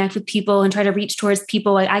try to connect with people and try to reach towards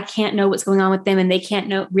people, like I can't know what's going on with them and they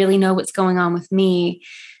can't really know what's going on with me,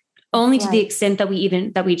 only to the extent that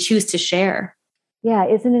we choose to share. Yeah.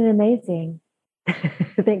 Isn't it amazing?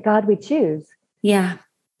 Thank God we choose. Yeah.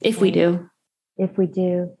 If we do.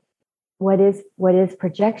 What is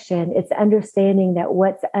projection? It's understanding that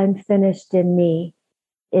what's unfinished in me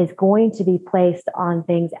is going to be placed on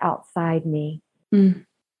things outside me.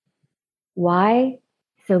 Why?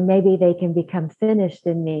 So maybe they can become finished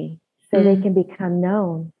in me, so they can become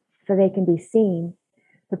known, so they can be seen.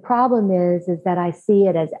 The problem is that I see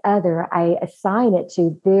it as other. I assign it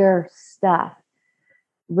to their stuff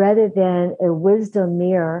rather than a wisdom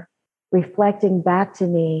mirror reflecting back to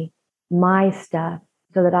me my stuff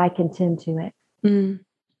so that I can tend to it.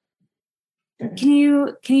 Can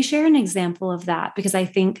you share an example of that? Because I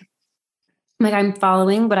think like I'm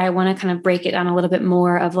following, but I want to kind of break it down a little bit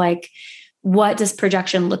more of like, what does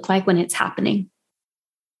projection look like when it's happening?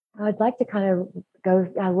 I'd like to kind of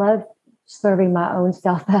go, I love serving my own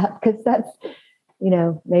self up because that's,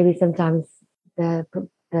 maybe sometimes the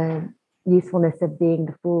usefulness of being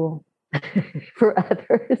the fool for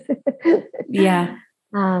others. Yeah.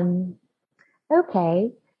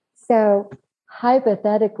 Okay. So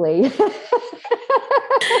hypothetically, let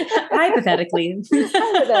me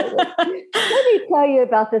tell you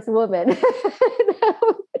about this woman.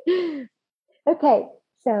 Okay,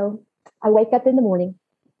 so I wake up in the morning.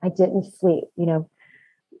 I didn't sleep,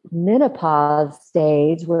 menopause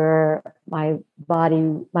stage where my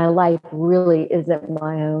life really isn't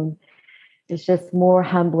my own. It's just more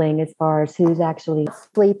humbling as far as who's actually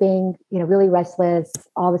sleeping, really restless,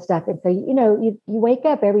 all the stuff. And so, you wake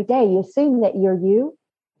up every day, you assume that you're you.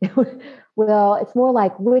 Well, it's more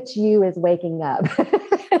like which you is waking up.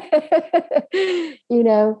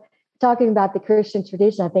 Talking about the Christian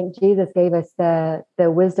tradition, I think Jesus gave us the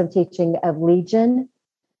wisdom teaching of legion.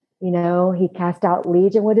 He cast out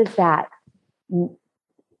legion. What is that?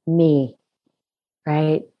 Me,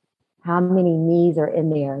 right? How many me's are in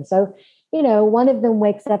there? So, one of them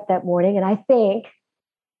wakes up that morning and I think,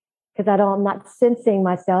 because I'm not sensing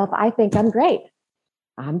myself, I think I'm great.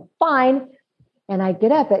 I'm fine. And I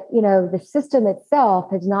get up, but the system itself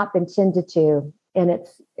has not been tended to in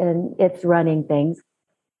its running things.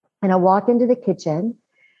 And I walk into the kitchen,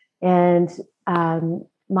 and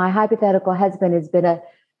my hypothetical husband has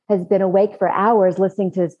been awake for hours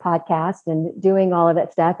listening to his podcast and doing all of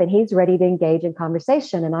that stuff, and he's ready to engage in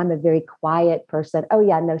conversation. And I'm a very quiet person. Oh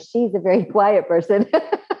yeah, no, she's a very quiet person.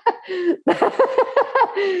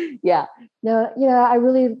 Yeah. No,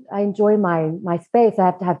 I enjoy my space. I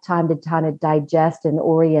have to have time to kind of digest and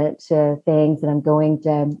orient to things, and I'm going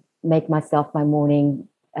to make myself my morning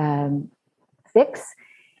fix.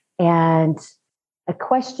 And a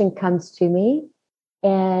question comes to me,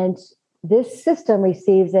 and this system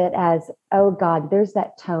receives it as, oh God, there's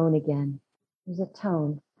that tone again. There's a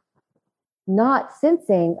tone. Not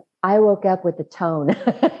sensing I woke up with the tone.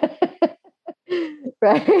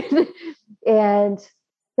 Right. And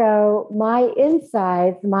so my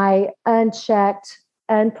insides, my unchecked,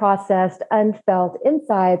 unprocessed, unfelt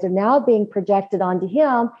insides are now being projected onto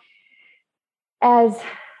him as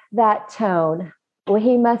that tone. Well,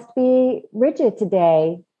 he must be rigid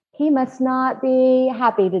today. He must not be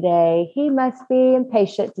happy today. He must be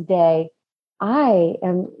impatient today. I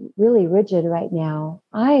am really rigid right now.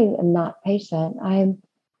 I am not patient.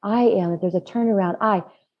 There's a turnaround.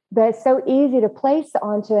 But it's so easy to place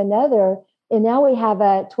onto another. And now we have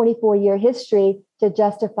a 24-year history to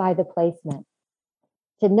justify the placement,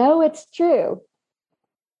 to know it's true.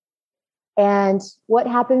 And what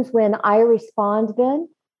happens when I respond then?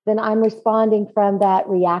 Then I'm responding from that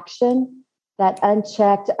reaction, that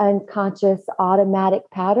unchecked, unconscious, automatic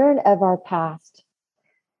pattern of our past.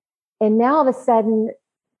 And now all of a sudden,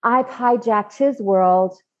 I've hijacked his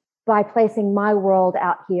world by placing my world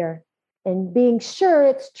out here and being sure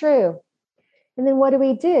it's true. And then what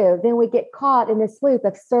do? Then we get caught in this loop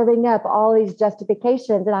of serving up all these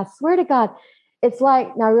justifications. And I swear to God, it's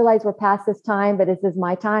like, now I realize we're past this time, but this is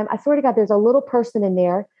my time. I swear to God, there's a little person in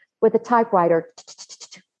there with a typewriter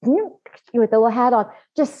with a little hat on,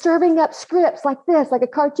 just serving up scripts like this, like a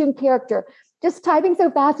cartoon character, just typing so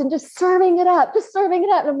fast and just serving it up.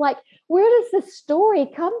 And I'm like, where does this story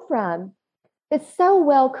come from? It's so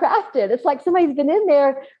well crafted. It's like somebody's been in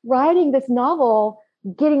there writing this novel,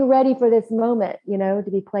 getting ready for this moment, to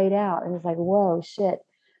be played out. And it's like, whoa, shit.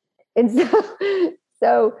 And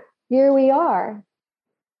so here we are.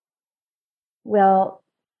 Well,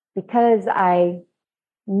 because I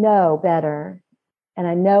know better and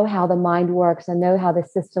I know how the mind works, I know how the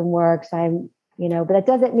system works, but that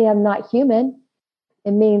doesn't mean I'm not human.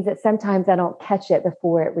 It means that sometimes I don't catch it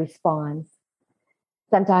before it responds.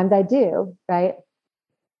 Sometimes I do, right?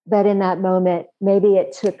 But in that moment, maybe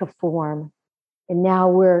it took a form and now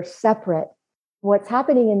we're separate. What's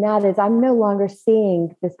happening in that is I'm no longer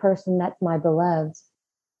seeing this person that's my beloved.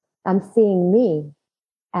 I'm seeing me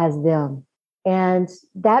as them. And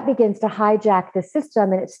that begins to hijack the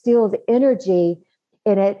system, and it steals energy,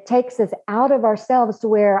 and it takes us out of ourselves to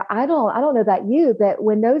where I don't know about you, but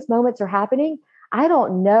when those moments are happening, I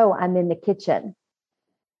don't know I'm in the kitchen.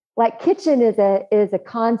 Like kitchen is a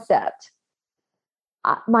concept.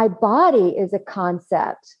 My body is a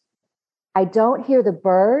concept. I don't hear the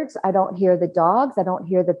birds. I don't hear the dogs. I don't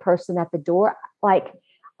hear the person at the door. Like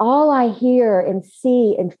all I hear and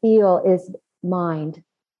see and feel is mind.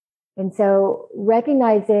 And so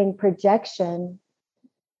recognizing projection,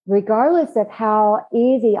 regardless of how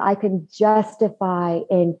easy I can justify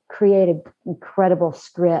and create an incredible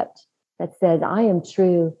script that says, I am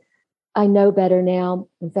true. I know better now.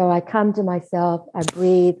 And so I come to myself, I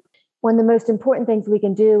breathe. One of the most important things we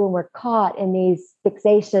can do when we're caught in these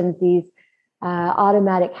fixations, these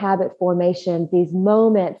automatic habit formations, these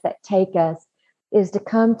moments that take us, is to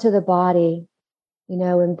come to the body,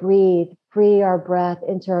 and breathe, free our breath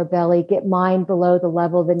into our belly, get mind below the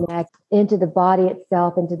level of the neck, into the body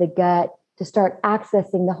itself, into the gut, to start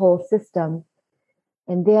accessing the whole system.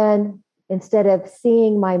 And then instead of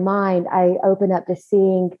seeing my mind, I open up to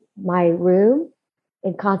seeing my room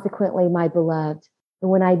and consequently my beloved. And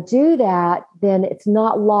when I do that, then it's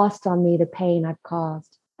not lost on me the pain I've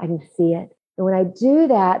caused. I can see it. And when I do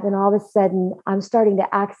that, then all of a sudden I'm starting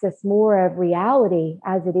to access more of reality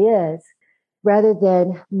as it is, rather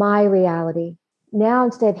than my reality. Now,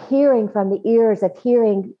 instead of hearing from the ears, of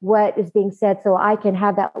hearing what is being said so I can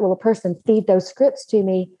have that little person feed those scripts to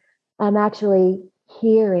me, I'm actually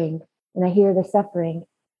hearing, and I hear the suffering,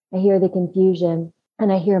 I hear the confusion,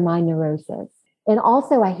 and I hear my neurosis. And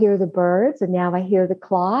also I hear the birds, and now I hear the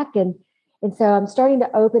clock. And so I'm starting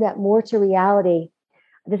to open up more to reality.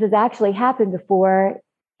 This has actually happened before.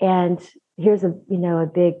 And here's a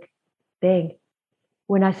big thing.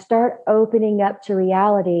 When I start opening up to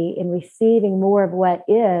reality and receiving more of what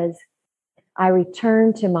is, I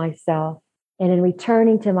return to myself. And in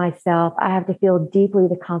returning to myself, I have to feel deeply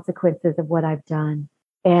the consequences of what I've done.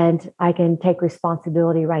 And I can take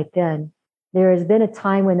responsibility right then. There has been a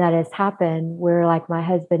time when that has happened where, like, my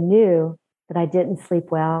husband knew that I didn't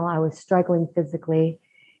sleep well. I was struggling physically.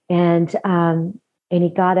 And he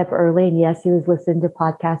got up early. And yes, he was listening to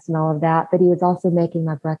podcasts and all of that, but he was also making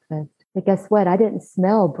my breakfast. But guess what? I didn't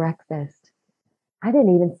smell breakfast. I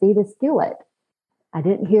didn't even see the skillet. I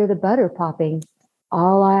didn't hear the butter popping.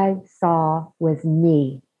 All I saw was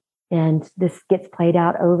me. And this gets played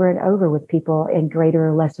out over and over with people in greater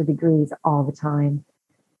or lesser degrees all the time.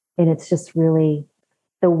 And it's just really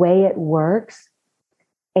the way it works.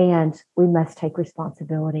 And we must take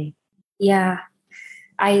responsibility. Yeah.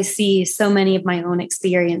 I see so many of my own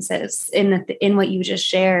experiences in what you just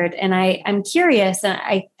shared. And I'm curious, and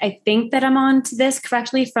I think that I'm on to this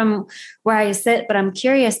correctly from where I sit, but I'm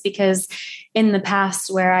curious because in the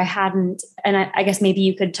past where I hadn't, and I guess maybe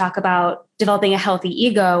you could talk about developing a healthy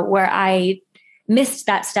ego, where I missed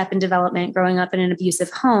that step in development growing up in an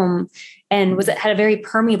abusive home and had a very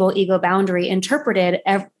permeable ego boundary, interpreted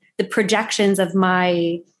the projections of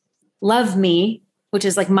my love me, which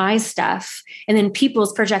is like my stuff, and then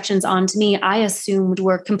people's projections onto me, I assumed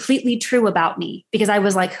were completely true about me because I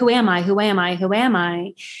was like, who am I? Who am I? Who am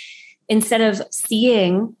I? Instead of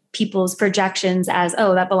seeing people's projections as,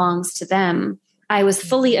 oh, that belongs to them, I was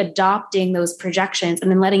fully adopting those projections and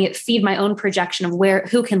then letting it feed my own projection of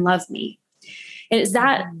who can love me. And is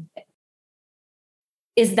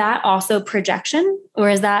that also projection, or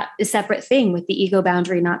is that a separate thing with the ego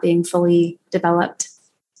boundary not being fully developed?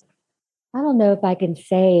 I don't know if I can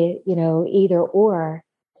say, either or.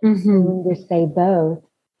 Mm-hmm. Just say both.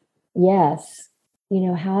 Yes.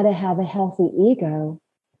 How to have a healthy ego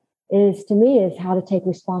is how to take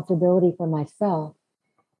responsibility for myself.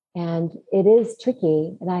 And it is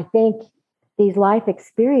tricky. And I think these life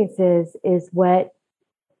experiences is what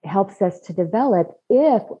helps us to develop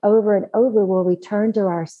if over and over we'll return to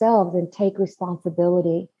ourselves and take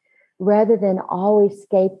responsibility rather than always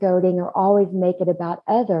scapegoating or always make it about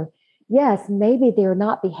other. Yes, maybe they're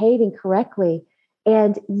not behaving correctly.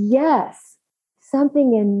 And yes,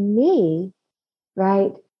 something in me,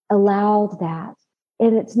 right, allowed that.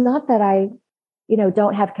 And it's not that I,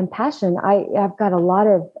 don't have compassion. I've got a lot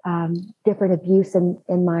of different abuse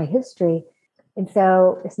in my history. And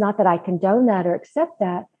so it's not that I condone that or accept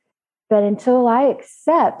that. But until I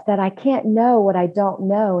accept that I can't know what I don't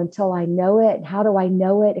know until I know it, and how do I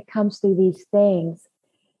know it? It comes through these things.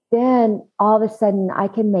 Then all of a sudden I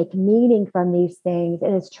can make meaning from these things.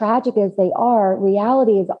 And as tragic as they are,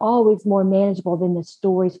 reality is always more manageable than the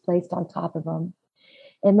stories placed on top of them.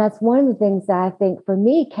 And that's one of the things that I think for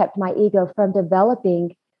me kept my ego from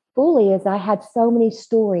developing fully, is I had so many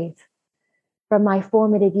stories from my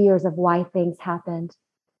formative years of why things happened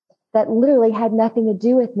that literally had nothing to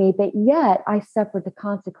do with me, but yet I suffered the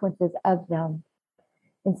consequences of them.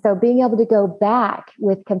 And so being able to go back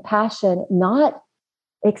with compassion, not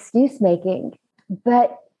excuse making,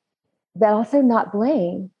 but also not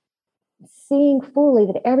blame, seeing fully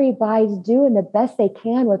that everybody's doing the best they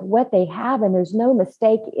can with what they have, and there's no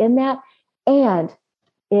mistake in that. And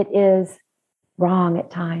it is wrong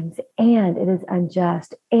at times, and it is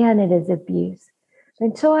unjust, and it is abuse.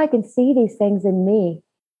 Until I can see these things in me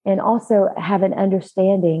and also have an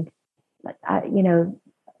understanding,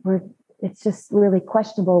 it's just really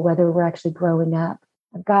questionable whether we're actually growing up.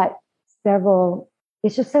 I've got several.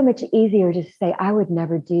 It's just so much easier just to say, I would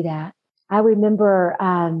never do that. I remember,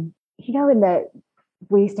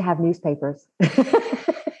 we used to have newspapers.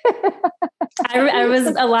 I was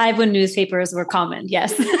alive when newspapers were common.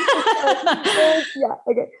 Yes. Yeah.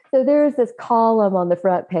 Okay. So there was this column on the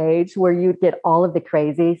front page where you'd get all of the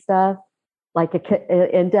crazy stuff, like an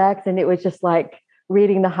index, and it was just like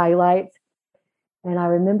reading the highlights. And I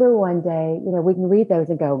remember one day, we can read those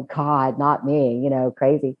and go, God, not me,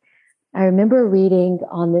 crazy. I remember reading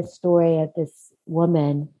on this story of this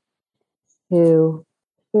woman who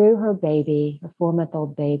threw her baby, a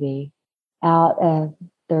 4-month-old baby, out a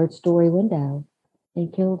 3rd-story window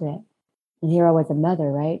and killed it. And here I was a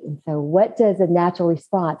mother, right? And so what does a natural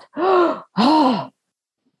response?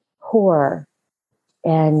 Horror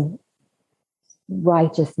and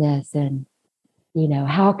righteousness. And,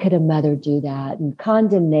 how could a mother do that? And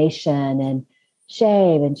condemnation and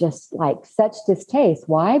shame and just like such distaste.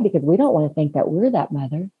 Why? Because we don't want to think that we're that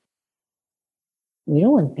mother. We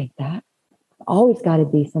don't want to think that. Always got to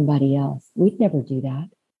be somebody else. We'd never do that.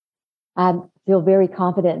 I feel very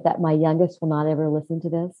confident that my youngest will not ever listen to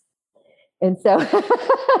this. And so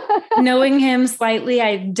knowing him slightly,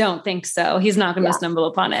 I don't think so. He's not going to stumble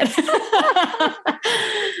upon it.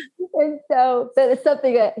 And so it's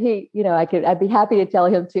something that I'd be happy to tell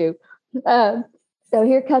him too. So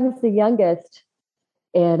here comes the youngest.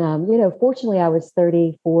 And, fortunately I was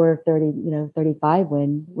 34, 35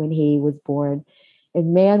 when he was born.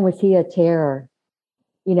 And man, was he a terror.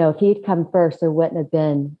 If he'd come first, there wouldn't have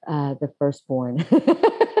been the firstborn.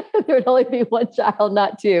 There would only be one child,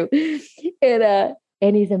 not two. And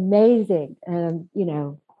and he's amazing.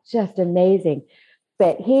 Just amazing.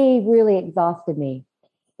 But he really exhausted me.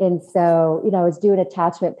 And so, I was doing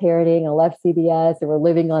attachment parenting. I left CBS and we're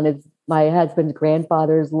living on my husband's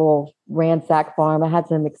grandfather's little ransack farm. I had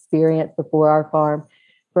some experience before our farm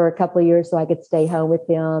for a couple of years so I could stay home with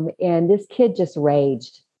him. And this kid just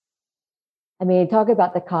raged. I mean, talk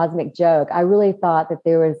about the cosmic joke. I really thought that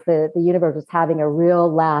there was the universe was having a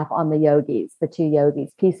real laugh on the yogis, the two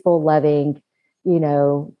yogis, peaceful, loving,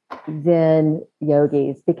 Zen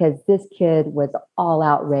yogis, because this kid was all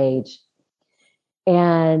out rage.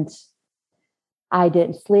 And I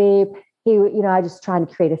didn't sleep. I just trying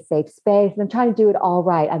to create a safe space, and I'm trying to do it all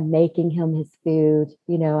right. I'm making him his food.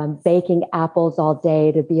 I'm baking apples all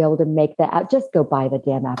day to be able to make that. Just go buy the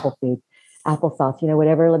damn apple food, applesauce,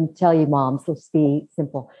 whatever. Let me tell you, mom, so sweet,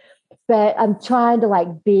 simple. But I'm trying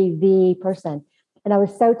to be the person. And I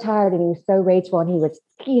was so tired, and he was so rageful, and he was,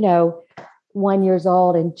 1 year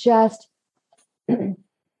old, and just, and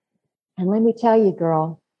let me tell you,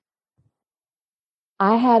 girl,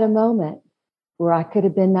 I had a moment where I could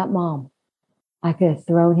have been that mom. I could have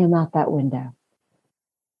thrown him out that window.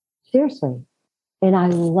 Seriously. And I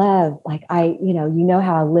love, how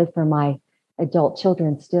I live for my adult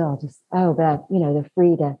children still. Just, but they're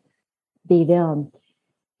free to be them.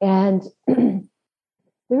 And there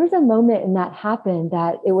was a moment in that happened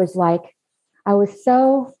that it was like, I was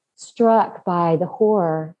so struck by the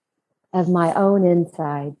horror of my own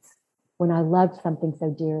insides when I loved something so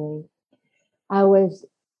dearly. I was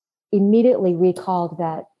immediately recalled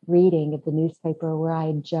that reading of the newspaper where I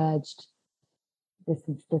had judged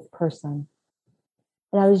this person.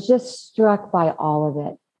 And I was just struck by all of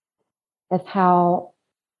it, of how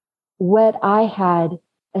what I had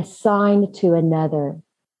assigned to another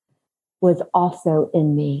was also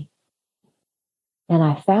in me. And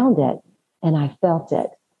I found it and I felt it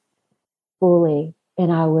fully.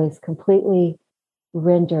 And I was completely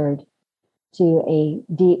rendered to a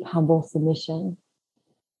deep, humble submission.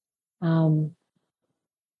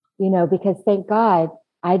 Because thank God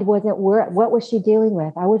I wasn't worried. What was she dealing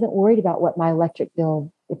with? I wasn't worried about what my electric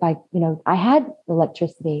bill, I had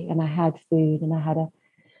electricity and I had food and I had a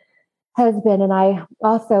husband. And I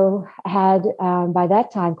also had, by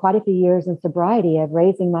that time, quite a few years in sobriety of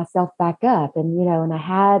raising myself back up. And, and I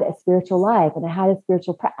had a spiritual life and I had a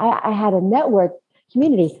spiritual, I had a network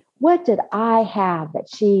community. What did I have that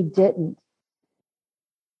she didn't?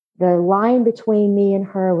 The line between me and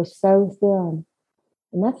her was so thin.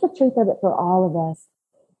 And that's the truth of it for all of us.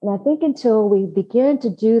 And I think until we begin to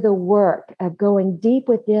do the work of going deep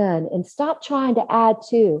within and stop trying to add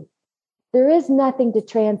to, there is nothing to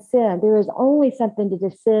transcend. There is only something to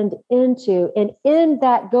descend into. And in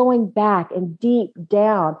that going back and deep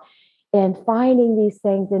down and finding these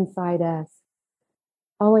things inside us,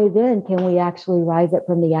 only then can we actually rise up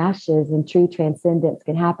from the ashes and true transcendence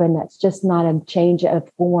can happen. That's just not a change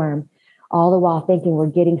of form, all the while thinking we're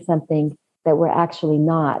getting something that we're actually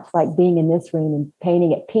not. It's like being in this room and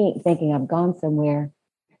painting it pink, thinking I've gone somewhere.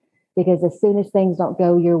 Because as soon as things don't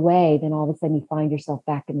go your way, then all of a sudden you find yourself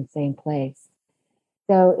back in the same place.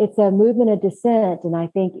 So it's a movement of descent. And I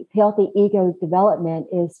think healthy ego development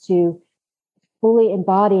is to fully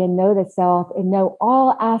embody and know the self and know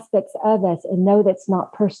all aspects of us and know that's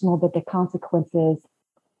not personal, but the consequences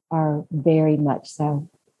are very much so.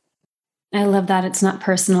 I love that. It's not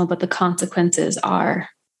personal, but the consequences are.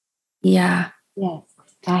 Yeah. Yes.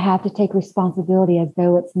 I have to take responsibility as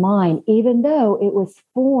though it's mine, even though it was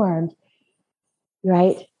formed,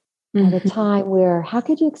 right? At a time where, how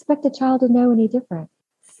could you expect a child to know any different?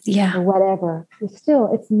 Yeah. Or whatever. But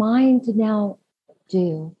still, it's mine to now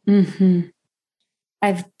do. Mm-hmm.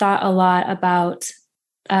 I've thought a lot about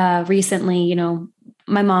recently,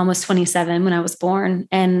 my mom was 27 when I was born,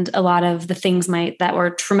 and a lot of the things that were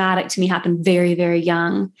traumatic to me happened very, very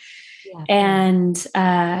young. Yeah. And,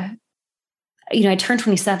 I turned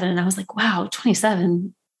 27 and I was like, wow,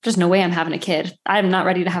 27, there's no way I'm having a kid. I'm not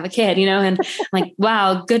ready to have a kid, and I'm like,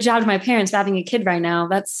 wow, good job to my parents for having a kid right now.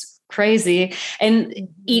 That's crazy. And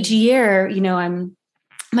each year, I'm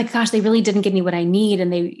like, gosh, they really didn't give me what I need.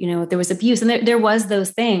 And they, there was abuse and there was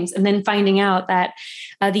those things. And then finding out that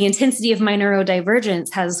the intensity of my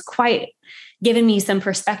neurodivergence has quite given me some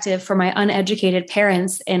perspective for my uneducated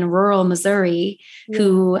parents in rural Missouri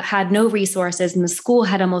who had no resources, and the school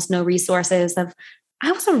had almost no resources.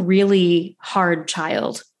 I was a really hard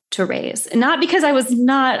child to raise, and not because I was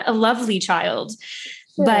not a lovely child,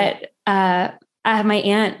 but my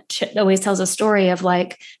aunt always tells a story of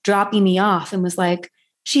dropping me off and was like,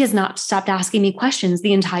 she has not stopped asking me questions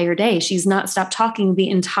the entire day. She's not stopped talking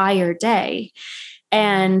the entire day.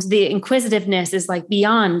 And the inquisitiveness is like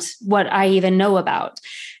beyond what I even know about.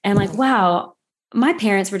 And like, wow, my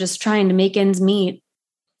parents were just trying to make ends meet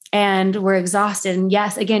and were exhausted. And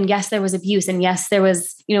yes, again, yes, there was abuse, and yes, there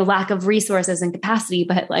was, lack of resources and capacity,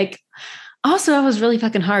 but like, also I was really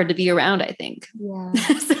fucking hard to be around, I think. Yeah.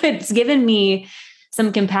 So it's given me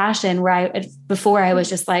some compassion where before I was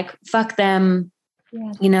just like, fuck them.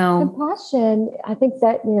 Yeah. Compassion. I think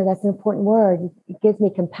that, that's an important word. It gives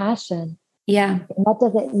me compassion. Yeah. And that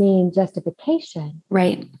doesn't mean justification.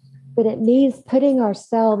 Right. But it means putting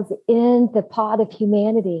ourselves in the pot of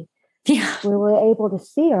humanity. Yeah. Where we're able to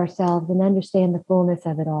see ourselves and understand the fullness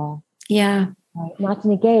of it all. Yeah. Right? Not to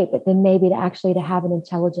negate, but then maybe to have an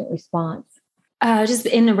intelligent response. Just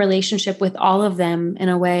in a relationship with all of them in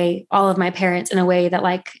a way, all of my parents in a way that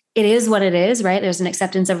like, it is what it is, right? There's an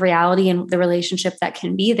acceptance of reality and the relationship that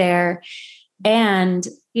can be there. And,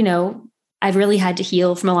 I've really had to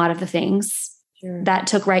heal from a lot of the things that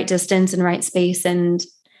took right distance and right space and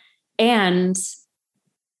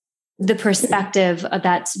the perspective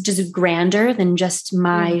that's just grander than just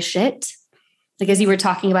my shit. Like, as you were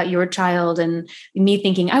talking about your child and me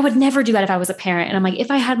thinking, I would never do that if I was a parent. And I'm like, if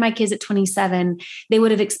I had my kids at 27, they would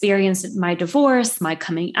have experienced my divorce, my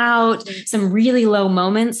coming out, some really low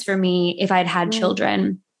moments for me if I'd had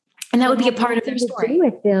children. And that would be a part of their story.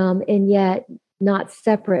 With them and yet not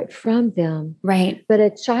separate from them. Right. But a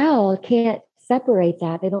child can't separate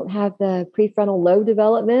that. They don't have the prefrontal lobe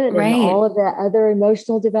development and all of the other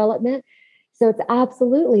emotional development. So it's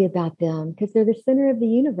absolutely about them because they're the center of the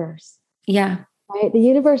universe. Yeah. Right. The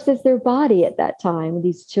universe is their body at that time,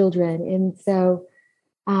 these children. And so,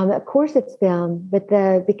 of course it's them, but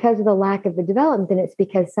because of the lack of the development, then it's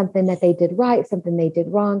because something that they did right, something they did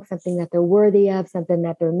wrong, something that they're worthy of, something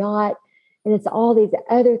that they're not. And it's all these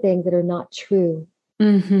other things that are not true.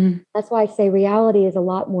 Mm-hmm. That's why I say reality is a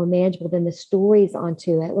lot more manageable than the stories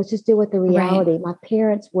onto it. Let's just deal with the reality. Right. My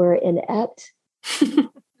parents were inept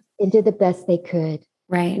and did the best they could.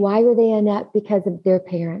 Right. Why were they inept? Because of their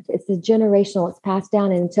parents. It's a generational, it's passed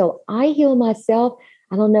down. And until I heal myself,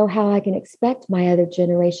 I don't know how I can expect my other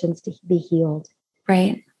generations to be healed.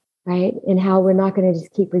 Right. Right. And how we're not going to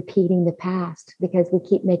just keep repeating the past because we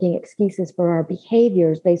keep making excuses for our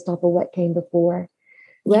behaviors based off of what came before.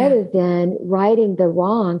 Rather than righting the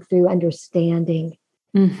wrong through understanding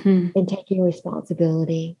and taking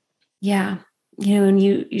responsibility. Yeah. And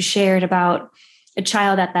you shared about a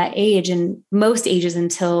child at that age and most ages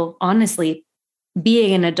until honestly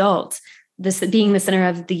being an adult, this being the center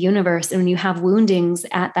of the universe. And when you have woundings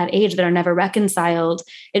at that age that are never reconciled,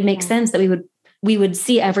 it makes sense that we would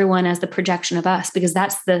see everyone as the projection of us because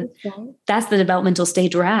that's the developmental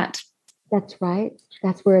stage we're at. That's right.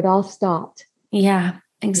 That's where it all stopped. Yeah.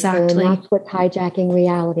 Exactly. And that's what's hijacking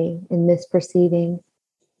reality and misperceiving.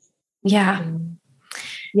 Yeah.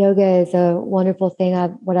 Yoga is a wonderful thing.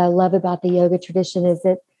 What I love about the yoga tradition is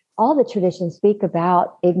that all the traditions speak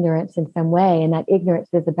about ignorance in some way, and that ignorance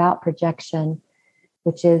is about projection,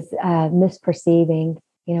 which is misperceiving.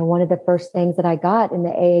 One of the first things that I got in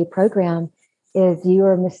the AA program is you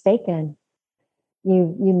are mistaken.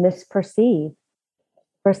 You misperceive.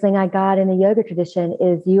 First thing I got in the yoga tradition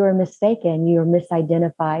is you are mistaken. You are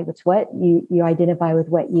misidentified. It's what you identify with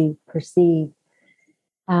what you perceive.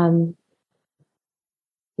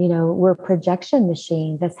 We're projection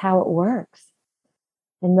machines. That's how it works.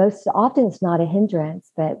 And most often it's not a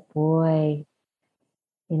hindrance, but boy,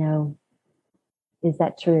 is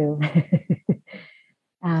that true?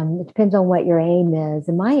 It depends on what your aim is.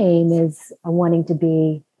 And my aim is wanting to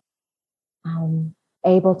be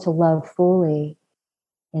able to love fully.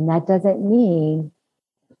 And that doesn't mean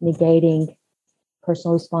negating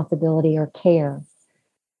personal responsibility or care,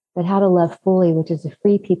 but how to love fully, which is to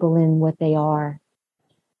free people in what they are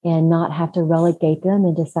and not have to relegate them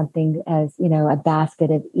into something as, a basket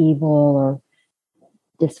of evil or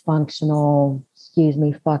dysfunctional,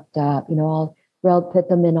 fucked up, put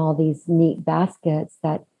them in all these neat baskets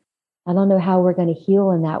that I don't know how we're going to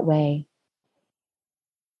heal in that way.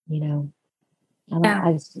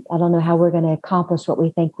 I don't know how we're going to accomplish what we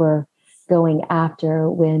think we're going after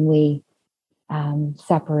when we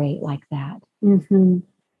separate like that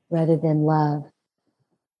rather than love.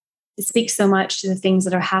 It speaks so much to the things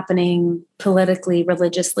that are happening politically,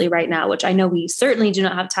 religiously right now, which I know we certainly do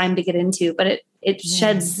not have time to get into, but it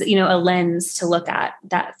sheds, a lens to look at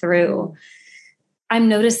that through. I'm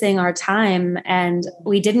noticing our time, and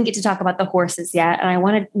we didn't get to talk about the horses yet. And I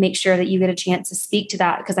want to make sure that you get a chance to speak to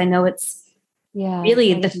that because I know it's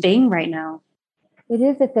really the thing right now. It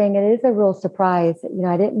is a thing. It is a real surprise.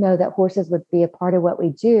 I didn't know that horses would be a part of what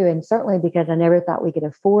we do. And certainly because I never thought we could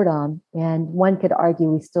afford them. And one could argue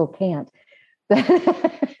we still can't.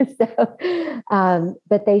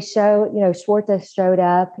 But they show, Schwartz showed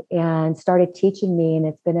up and started teaching me, and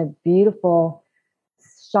it's been a beautiful,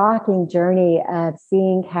 shocking journey of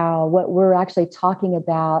seeing how what we're actually talking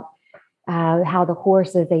about, how the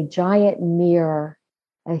horse is a giant mirror,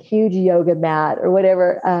 a huge yoga mat, or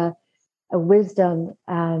whatever, a wisdom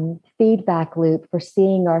feedback loop for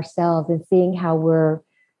seeing ourselves and seeing how we're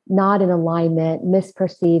not in alignment,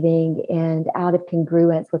 misperceiving, and out of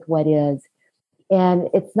congruence with what is. And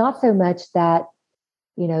it's not so much that,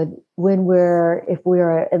 if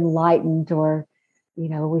we're enlightened or,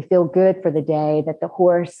 we feel good for the day, that the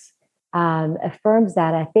horse affirms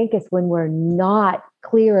that. I think it's when we're not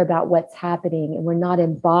clear about what's happening and we're not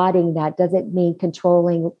embodying that. Doesn't mean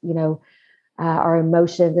controlling, our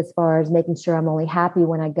emotions as far as making sure I'm only happy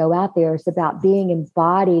when I go out there. It's about being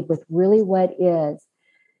embodied with really what is,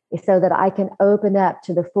 so that I can open up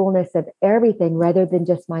to the fullness of everything rather than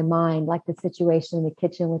just my mind, like the situation in the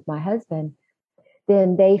kitchen with my husband.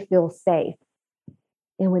 Then they feel safe.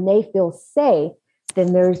 And when they feel safe,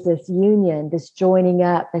 then there's this union, this joining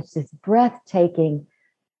up, that's this breathtaking,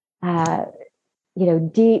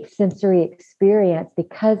 deep sensory experience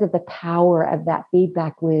because of the power of that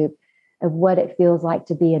feedback loop of what it feels like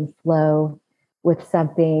to be in flow with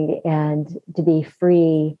something and to be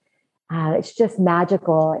free. It's just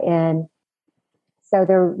magical. And so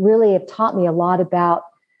they really have taught me a lot about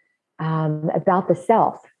the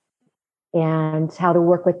self and how to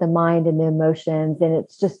work with the mind and the emotions. And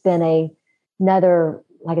it's just been another,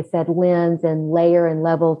 like I said, lens and layer and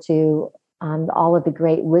level to all of the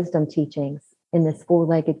great wisdom teachings in this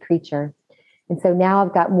four-legged creature. And so now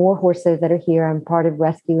I've got more horses that are here. I'm part of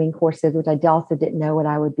rescuing horses, which I also didn't know what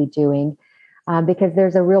I would be doing, because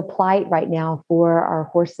there's a real plight right now for our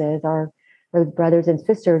horses, those brothers and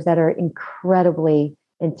sisters that are incredibly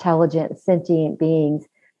intelligent, sentient beings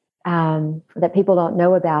that people don't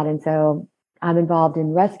know about. And so I'm involved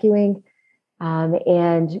in rescuing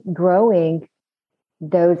and growing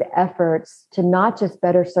those efforts to not just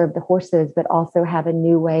better serve the horses, but also have a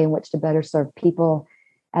new way in which to better serve people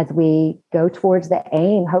as we go towards the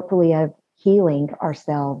aim, hopefully, of healing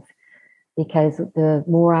ourselves. Because the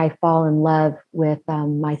more I fall in love with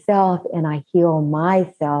myself and I heal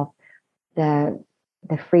myself, the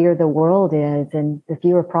freer the world is and the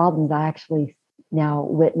fewer problems I actually now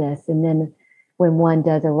witness. And then when one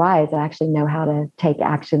does arise, I actually know how to take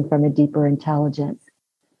action from a deeper intelligence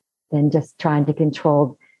than just trying to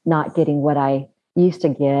control not getting what I used to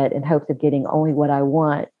get in hopes of getting only what I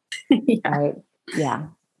want. Yeah. Right? Yeah.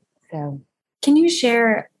 So, can you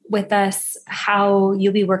share with us how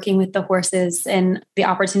you'll be working with the horses and the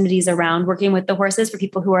opportunities around working with the horses for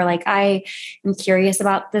people who are like, I am curious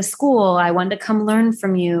about the school. I want to come learn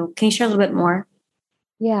from you. Can you share a little bit more?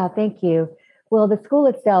 Yeah, thank you. Well, the school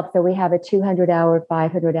itself, so we have a 200-hour,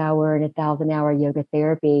 500-hour, and 1,000-hour yoga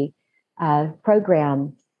therapy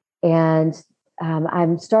program. And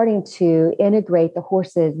I'm starting to integrate the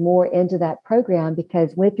horses more into that program,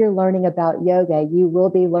 because if you're learning about yoga, you will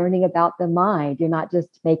be learning about the mind. You're not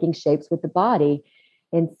just making shapes with the body.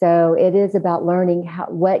 And so it is about learning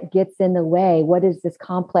what gets in the way, what is this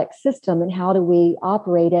complex system, and how do we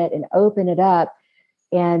operate it and open it up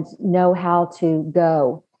and know how to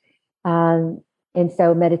go. And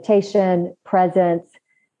so meditation, presence,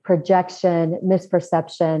 projection,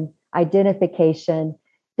 misperception, identification.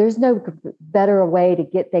 There's no better way to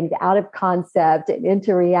get things out of concept and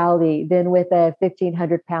into reality than with a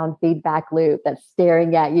 1,500-pound feedback loop that's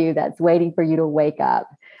staring at you, that's waiting for you to wake up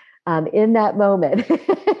in that moment.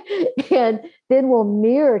 And then will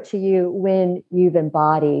mirror to you when you've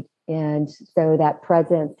embodied. And so that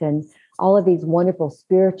presence and all of these wonderful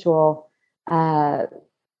spiritual,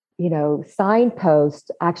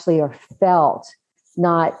 signposts actually are felt,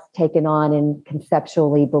 not taken on and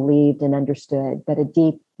conceptually believed and understood, but a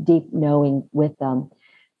deep, deep knowing with them.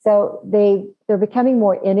 So they're becoming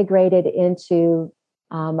more integrated into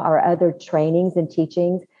our other trainings and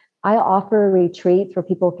teachings. I offer retreats where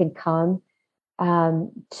people can come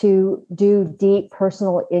to do deep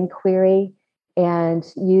personal inquiry and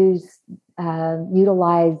utilize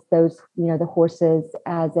those, the horses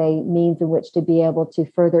as a means in which to be able to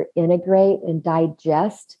further integrate and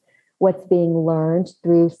digest what's being learned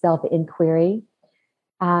through self-inquiry.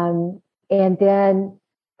 And then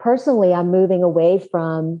personally, I'm moving away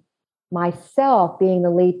from myself being the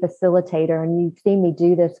lead facilitator. And you've seen me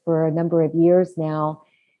do this for a number of years now.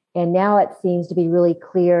 And now it seems to be really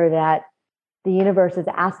clear that the universe is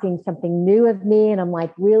asking something new of me. And I'm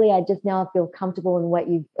like, really, I just now feel comfortable in what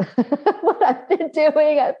I've been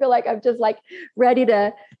doing. I feel like I'm just like ready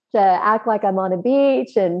to act like I'm on a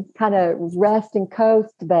beach and kind of rest and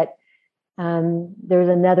coast. But There's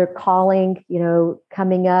another calling,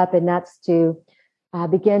 coming up, and that's to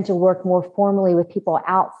begin to work more formally with people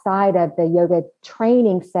outside of the yoga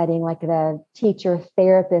training setting, like the teacher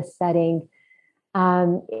therapist setting,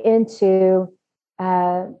 into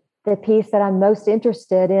the piece that I'm most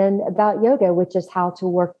interested in about yoga, which is how to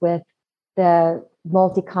work with the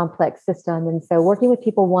multi-complex system. And so working with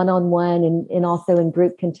people one-on-one and also in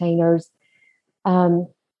group containers,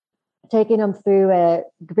 taking them through a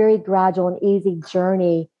very gradual and easy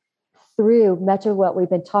journey through much of what we've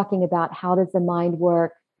been talking about. How does the mind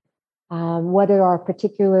work? What are our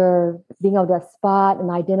particular, being able to spot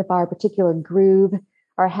and identify our particular groove,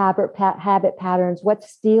 our habit patterns,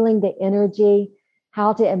 what's stealing the energy,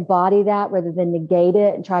 how to embody that rather than negate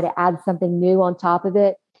it and try to add something new on top of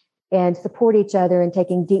it, and support each other in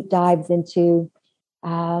taking deep dives into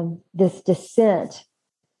this descent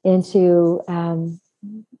into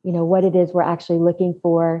what it is we're actually looking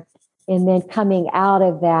for, and then coming out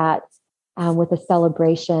of that with a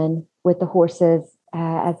celebration with the horses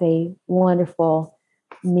as a wonderful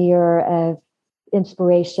mirror of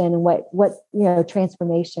inspiration and what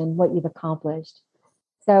transformation, what you've accomplished.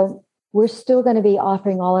 So we're still going to be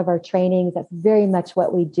offering all of our trainings. That's very much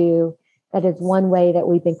what we do. That is one way that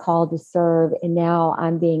we've been called to serve. And now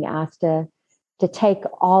I'm being asked to take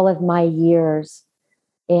all of my years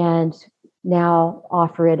and now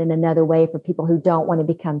offer it in another way for people who don't want to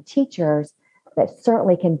become teachers, but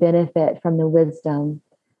certainly can benefit from the wisdom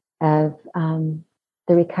of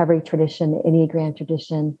the recovery tradition, the Enneagram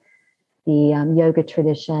tradition, the yoga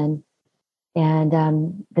tradition, and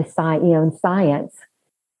the science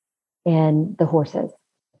and the horses.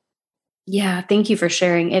 Yeah, thank you for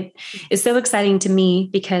sharing. It is so exciting to me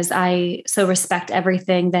because I so respect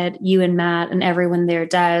everything that you and Matt and everyone there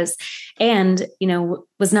does. And,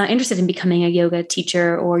 was not interested in becoming a yoga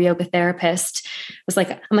teacher or yoga therapist. I'm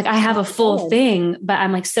like, I have a full thing, but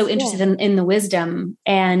I'm like so interested in the wisdom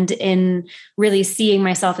and in really seeing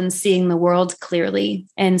myself and seeing the world clearly.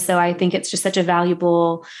 And so I think it's just such a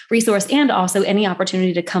valuable resource. And also any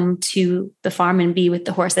opportunity to come to the farm and be with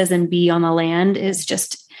the horses and be on the land is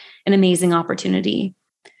just an amazing opportunity.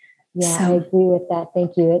 Yeah, I agree with that.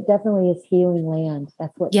 Thank you. It definitely is healing land.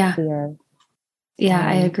 That's what's clear. Yeah,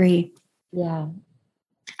 I agree. Yeah.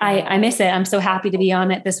 I miss it. I'm so happy to be on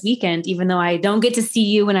it this weekend, even though I don't get to see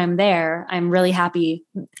you when I'm there. I'm really happy.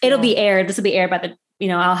 It'll be aired. This will be aired by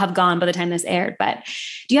I'll have gone by the time this aired, but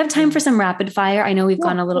do you have time for some rapid fire? I know we've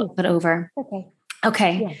gone a little bit over.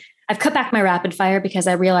 Okay. Yeah. I've cut back my rapid fire because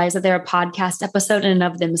I realize that they're a podcast episode in and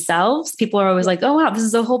of themselves. People are always like, oh, wow, this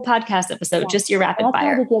is a whole podcast episode, just your rapid fire.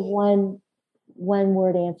 I'll try to give one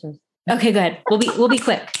word answers. Okay, good. We'll be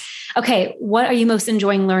quick. Okay. What are you most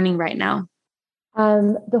enjoying learning right now?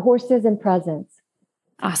 The horses and presence.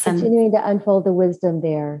 Awesome. Continuing to unfold the wisdom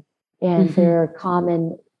there and their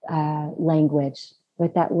common language,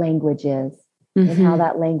 what that language is, and how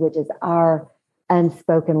that language is our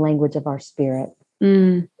unspoken language of our spirit.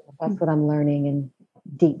 That's what I'm learning and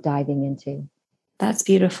deep diving into. That's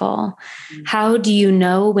beautiful. How do you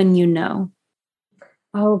know when you know?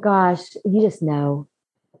 Oh gosh, you just know.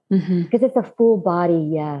 Because it's a full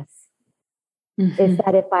body yes. It's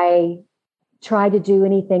that if I try to do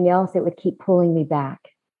anything else, it would keep pulling me back.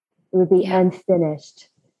 It would be unfinished,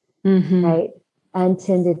 right?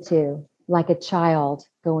 Untended to, like a child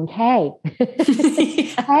going, hey,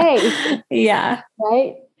 hey. Yeah.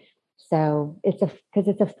 Right? So because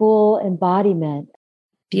it's a full embodiment.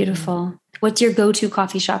 Beautiful. What's your go-to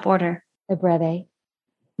coffee shop order? A breve.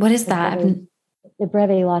 What is that? The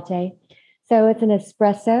breve latte. So it's an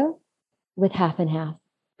espresso with half and half.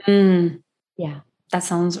 Yeah. That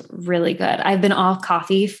sounds really good. I've been off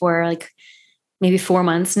coffee for like maybe 4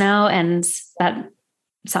 months now, and that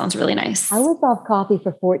sounds really nice. I was off coffee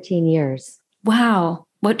for 14 years. Wow.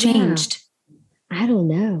 What changed? I don't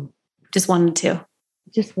know. Just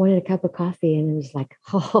wanted a cup of coffee, and it was like,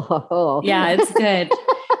 yeah, it's good.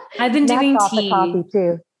 I've been doing tea. Coffee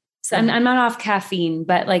too. So I'm not off caffeine,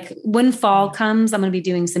 but like when fall comes, I'm going to be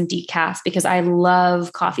doing some decaf because I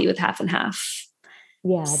love coffee with half and half.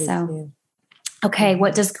 Yeah, I do too. Okay.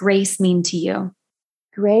 What does grace mean to you?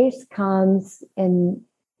 Grace comes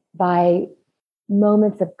by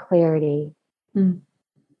moments of clarity.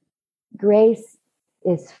 Grace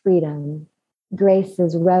is freedom. Grace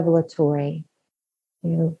is revelatory.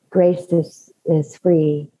 Grace is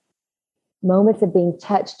free. Moments of being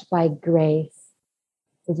touched by grace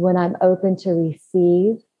is when I'm open to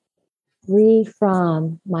receive, free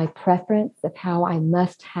from my preference of how I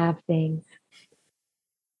must have things.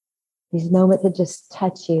 These moments that just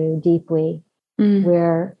touch you deeply,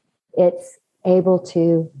 where it's able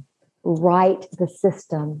to right the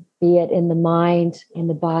system, be it in the mind, in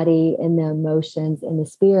the body, in the emotions, in the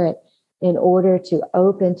spirit, in order to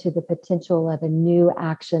open to the potential of a new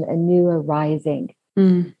action, a new arising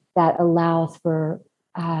that allows for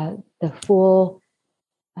the full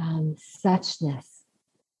suchness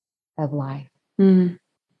of life. I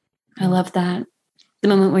love that. The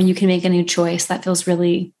moment where you can make a new choice, that feels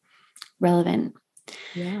really relevant.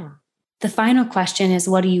 Yeah. The final question is,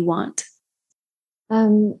 what do you want?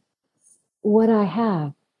 What I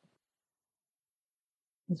have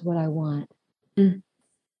is what I want.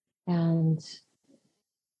 And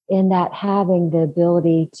in that, having the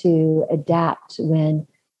ability to adapt when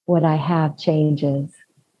what I have changes,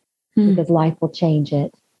 because life will change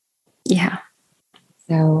it. Yeah.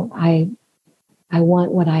 So I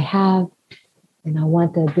want what I have, and I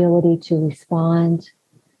want the ability to respond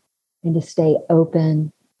and to stay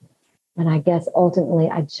open. And I guess ultimately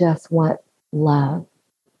I just want love,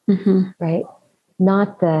 right?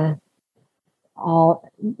 Not all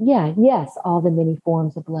the many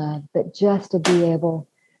forms of love, but just to be able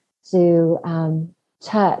to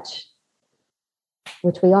touch,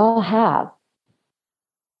 which we all have,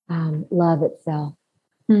 love itself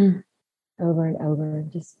over and over,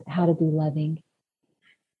 just how to be loving.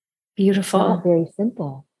 Beautiful. Not very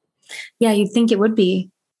simple. Yeah, you'd think it would be.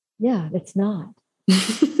 Yeah, it's not.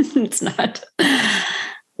 It's not.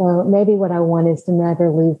 So maybe what I want is to never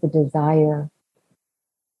lose the desire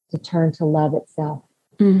to turn to love itself,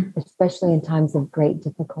 especially in times of great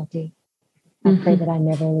difficulty. I pray that I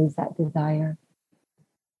never lose that desire.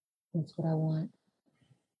 That's what I want.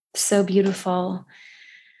 So beautiful.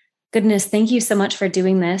 Goodness, thank you so much for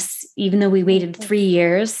doing this. Even though we waited 3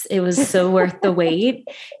 years, it was so worth the wait.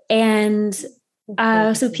 And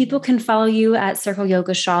so people can follow you at Circle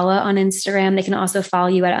Yoga Shala on Instagram. They can also follow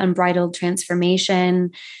you at Unbridled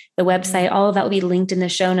Transformation, the website. All of that will be linked in the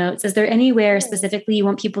show notes. Is there anywhere specifically you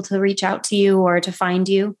want people to reach out to you or to find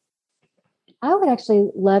you? I would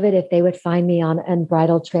actually love it if they would find me on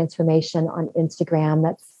Unbridled Transformation on Instagram.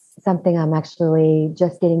 That's something I'm actually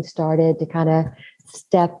just getting started to kind of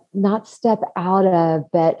not step out of,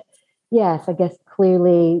 but yes, I guess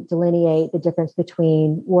clearly delineate the difference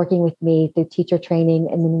between working with me through teacher training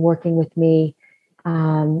and then working with me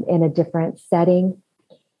in a different setting.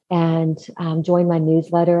 And join my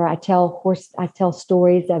newsletter. I tell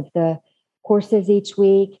stories of the horses each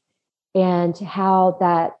week and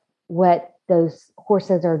what those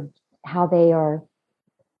horses are, how they are,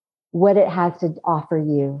 what it has to offer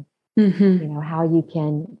you. You know, how you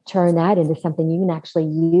can turn that into something you can actually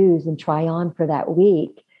use and try on for that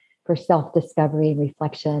week for self-discovery and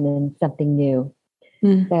reflection and something new.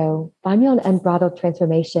 So find me on Unbridled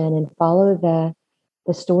Transformation and follow the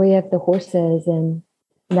story of the horses, and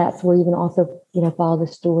that's where you can also, follow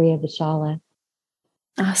the story of the Shala.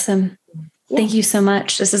 Awesome. Yeah. Thank you so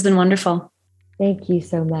much. This has been wonderful. Thank you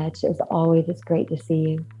so much. As always, it's great to see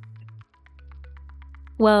you.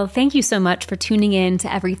 Well, thank you so much for tuning in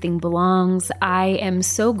to Everything Belongs. I am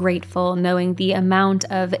so grateful knowing the amount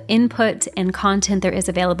of input and content there is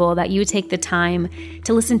available, that you take the time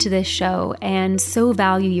to listen to this show and so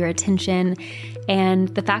value your attention and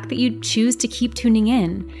the fact that you choose to keep tuning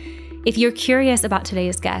in. If you're curious about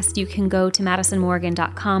today's guest, you can go to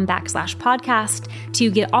madisonmorgan.com/podcast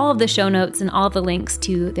to get all of the show notes and all the links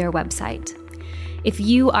to their website. If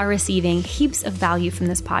you are receiving heaps of value from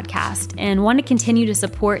this podcast and want to continue to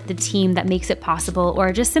support the team that makes it possible,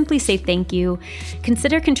 or just simply say thank you,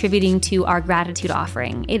 consider contributing to our gratitude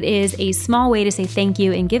offering. It is a small way to say thank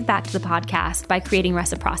you and give back to the podcast by creating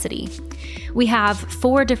reciprocity. We have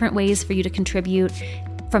 4 different ways for you to contribute,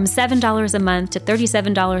 from $7 a month to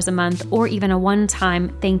 $37 a month, or even a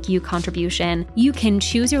one-time thank you contribution. You can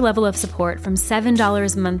choose your level of support from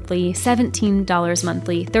 $7 monthly, $17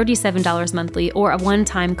 monthly, $37 monthly, or a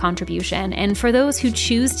one-time contribution. And for those who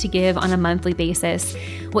choose to give on a monthly basis,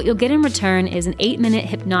 what you'll get in return is an 8-minute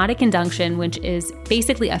hypnotic induction, which is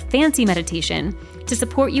basically a fancy meditation to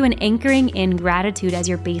support you in anchoring in gratitude as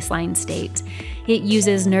your baseline state. It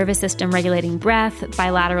uses nervous system regulating breath,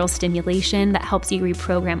 bilateral stimulation that helps you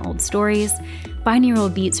reprogram old stories,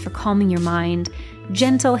 binaural beats for calming your mind,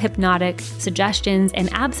 gentle hypnotic suggestions, and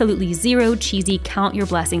absolutely zero cheesy count your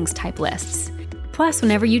blessings type lists. Plus,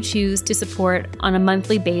 whenever you choose to support on a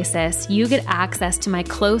monthly basis, you get access to my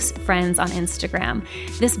close friends on Instagram.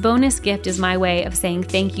 This bonus gift is my way of saying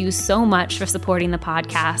thank you so much for supporting the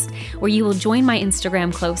podcast, where you will join my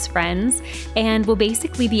Instagram close friends and will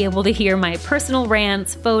basically be able to hear my personal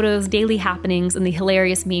rants, photos, daily happenings, and the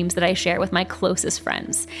hilarious memes that I share with my closest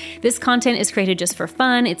friends. This content is created just for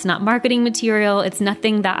fun. It's not marketing material. It's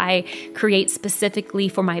nothing that I create specifically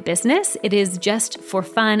for my business. It is just for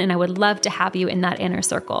fun, and I would love to have you in that inner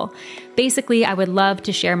circle. Basically, I would love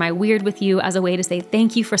to share my weird with you as a way to say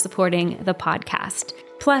thank you for supporting the podcast.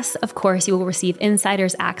 Plus, of course, you will receive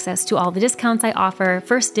insiders access to all the discounts I offer,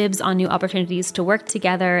 first dibs on new opportunities to work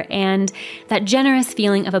together, and that generous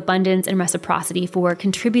feeling of abundance and reciprocity for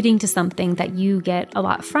contributing to something that you get a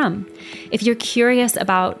lot from. If you're curious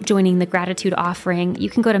about joining the gratitude offering, you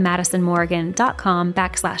can go to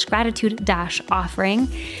madisonmorgan.com/gratitude-offering.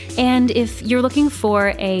 And if you're looking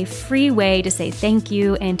for a free way to say thank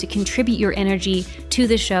you and to contribute your energy to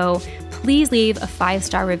the show, please leave a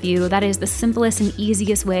 5-star review. That is the simplest and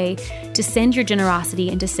easiest way to send your generosity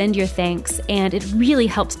and to send your thanks. And it really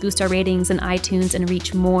helps boost our ratings in iTunes and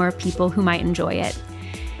reach more people who might enjoy it.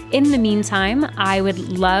 In the meantime, I would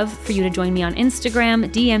love for you to join me on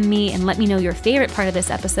Instagram, DM me, and let me know your favorite part of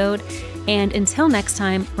this episode. And until next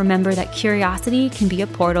time, remember that curiosity can be a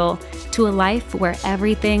portal to a life where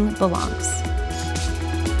everything belongs.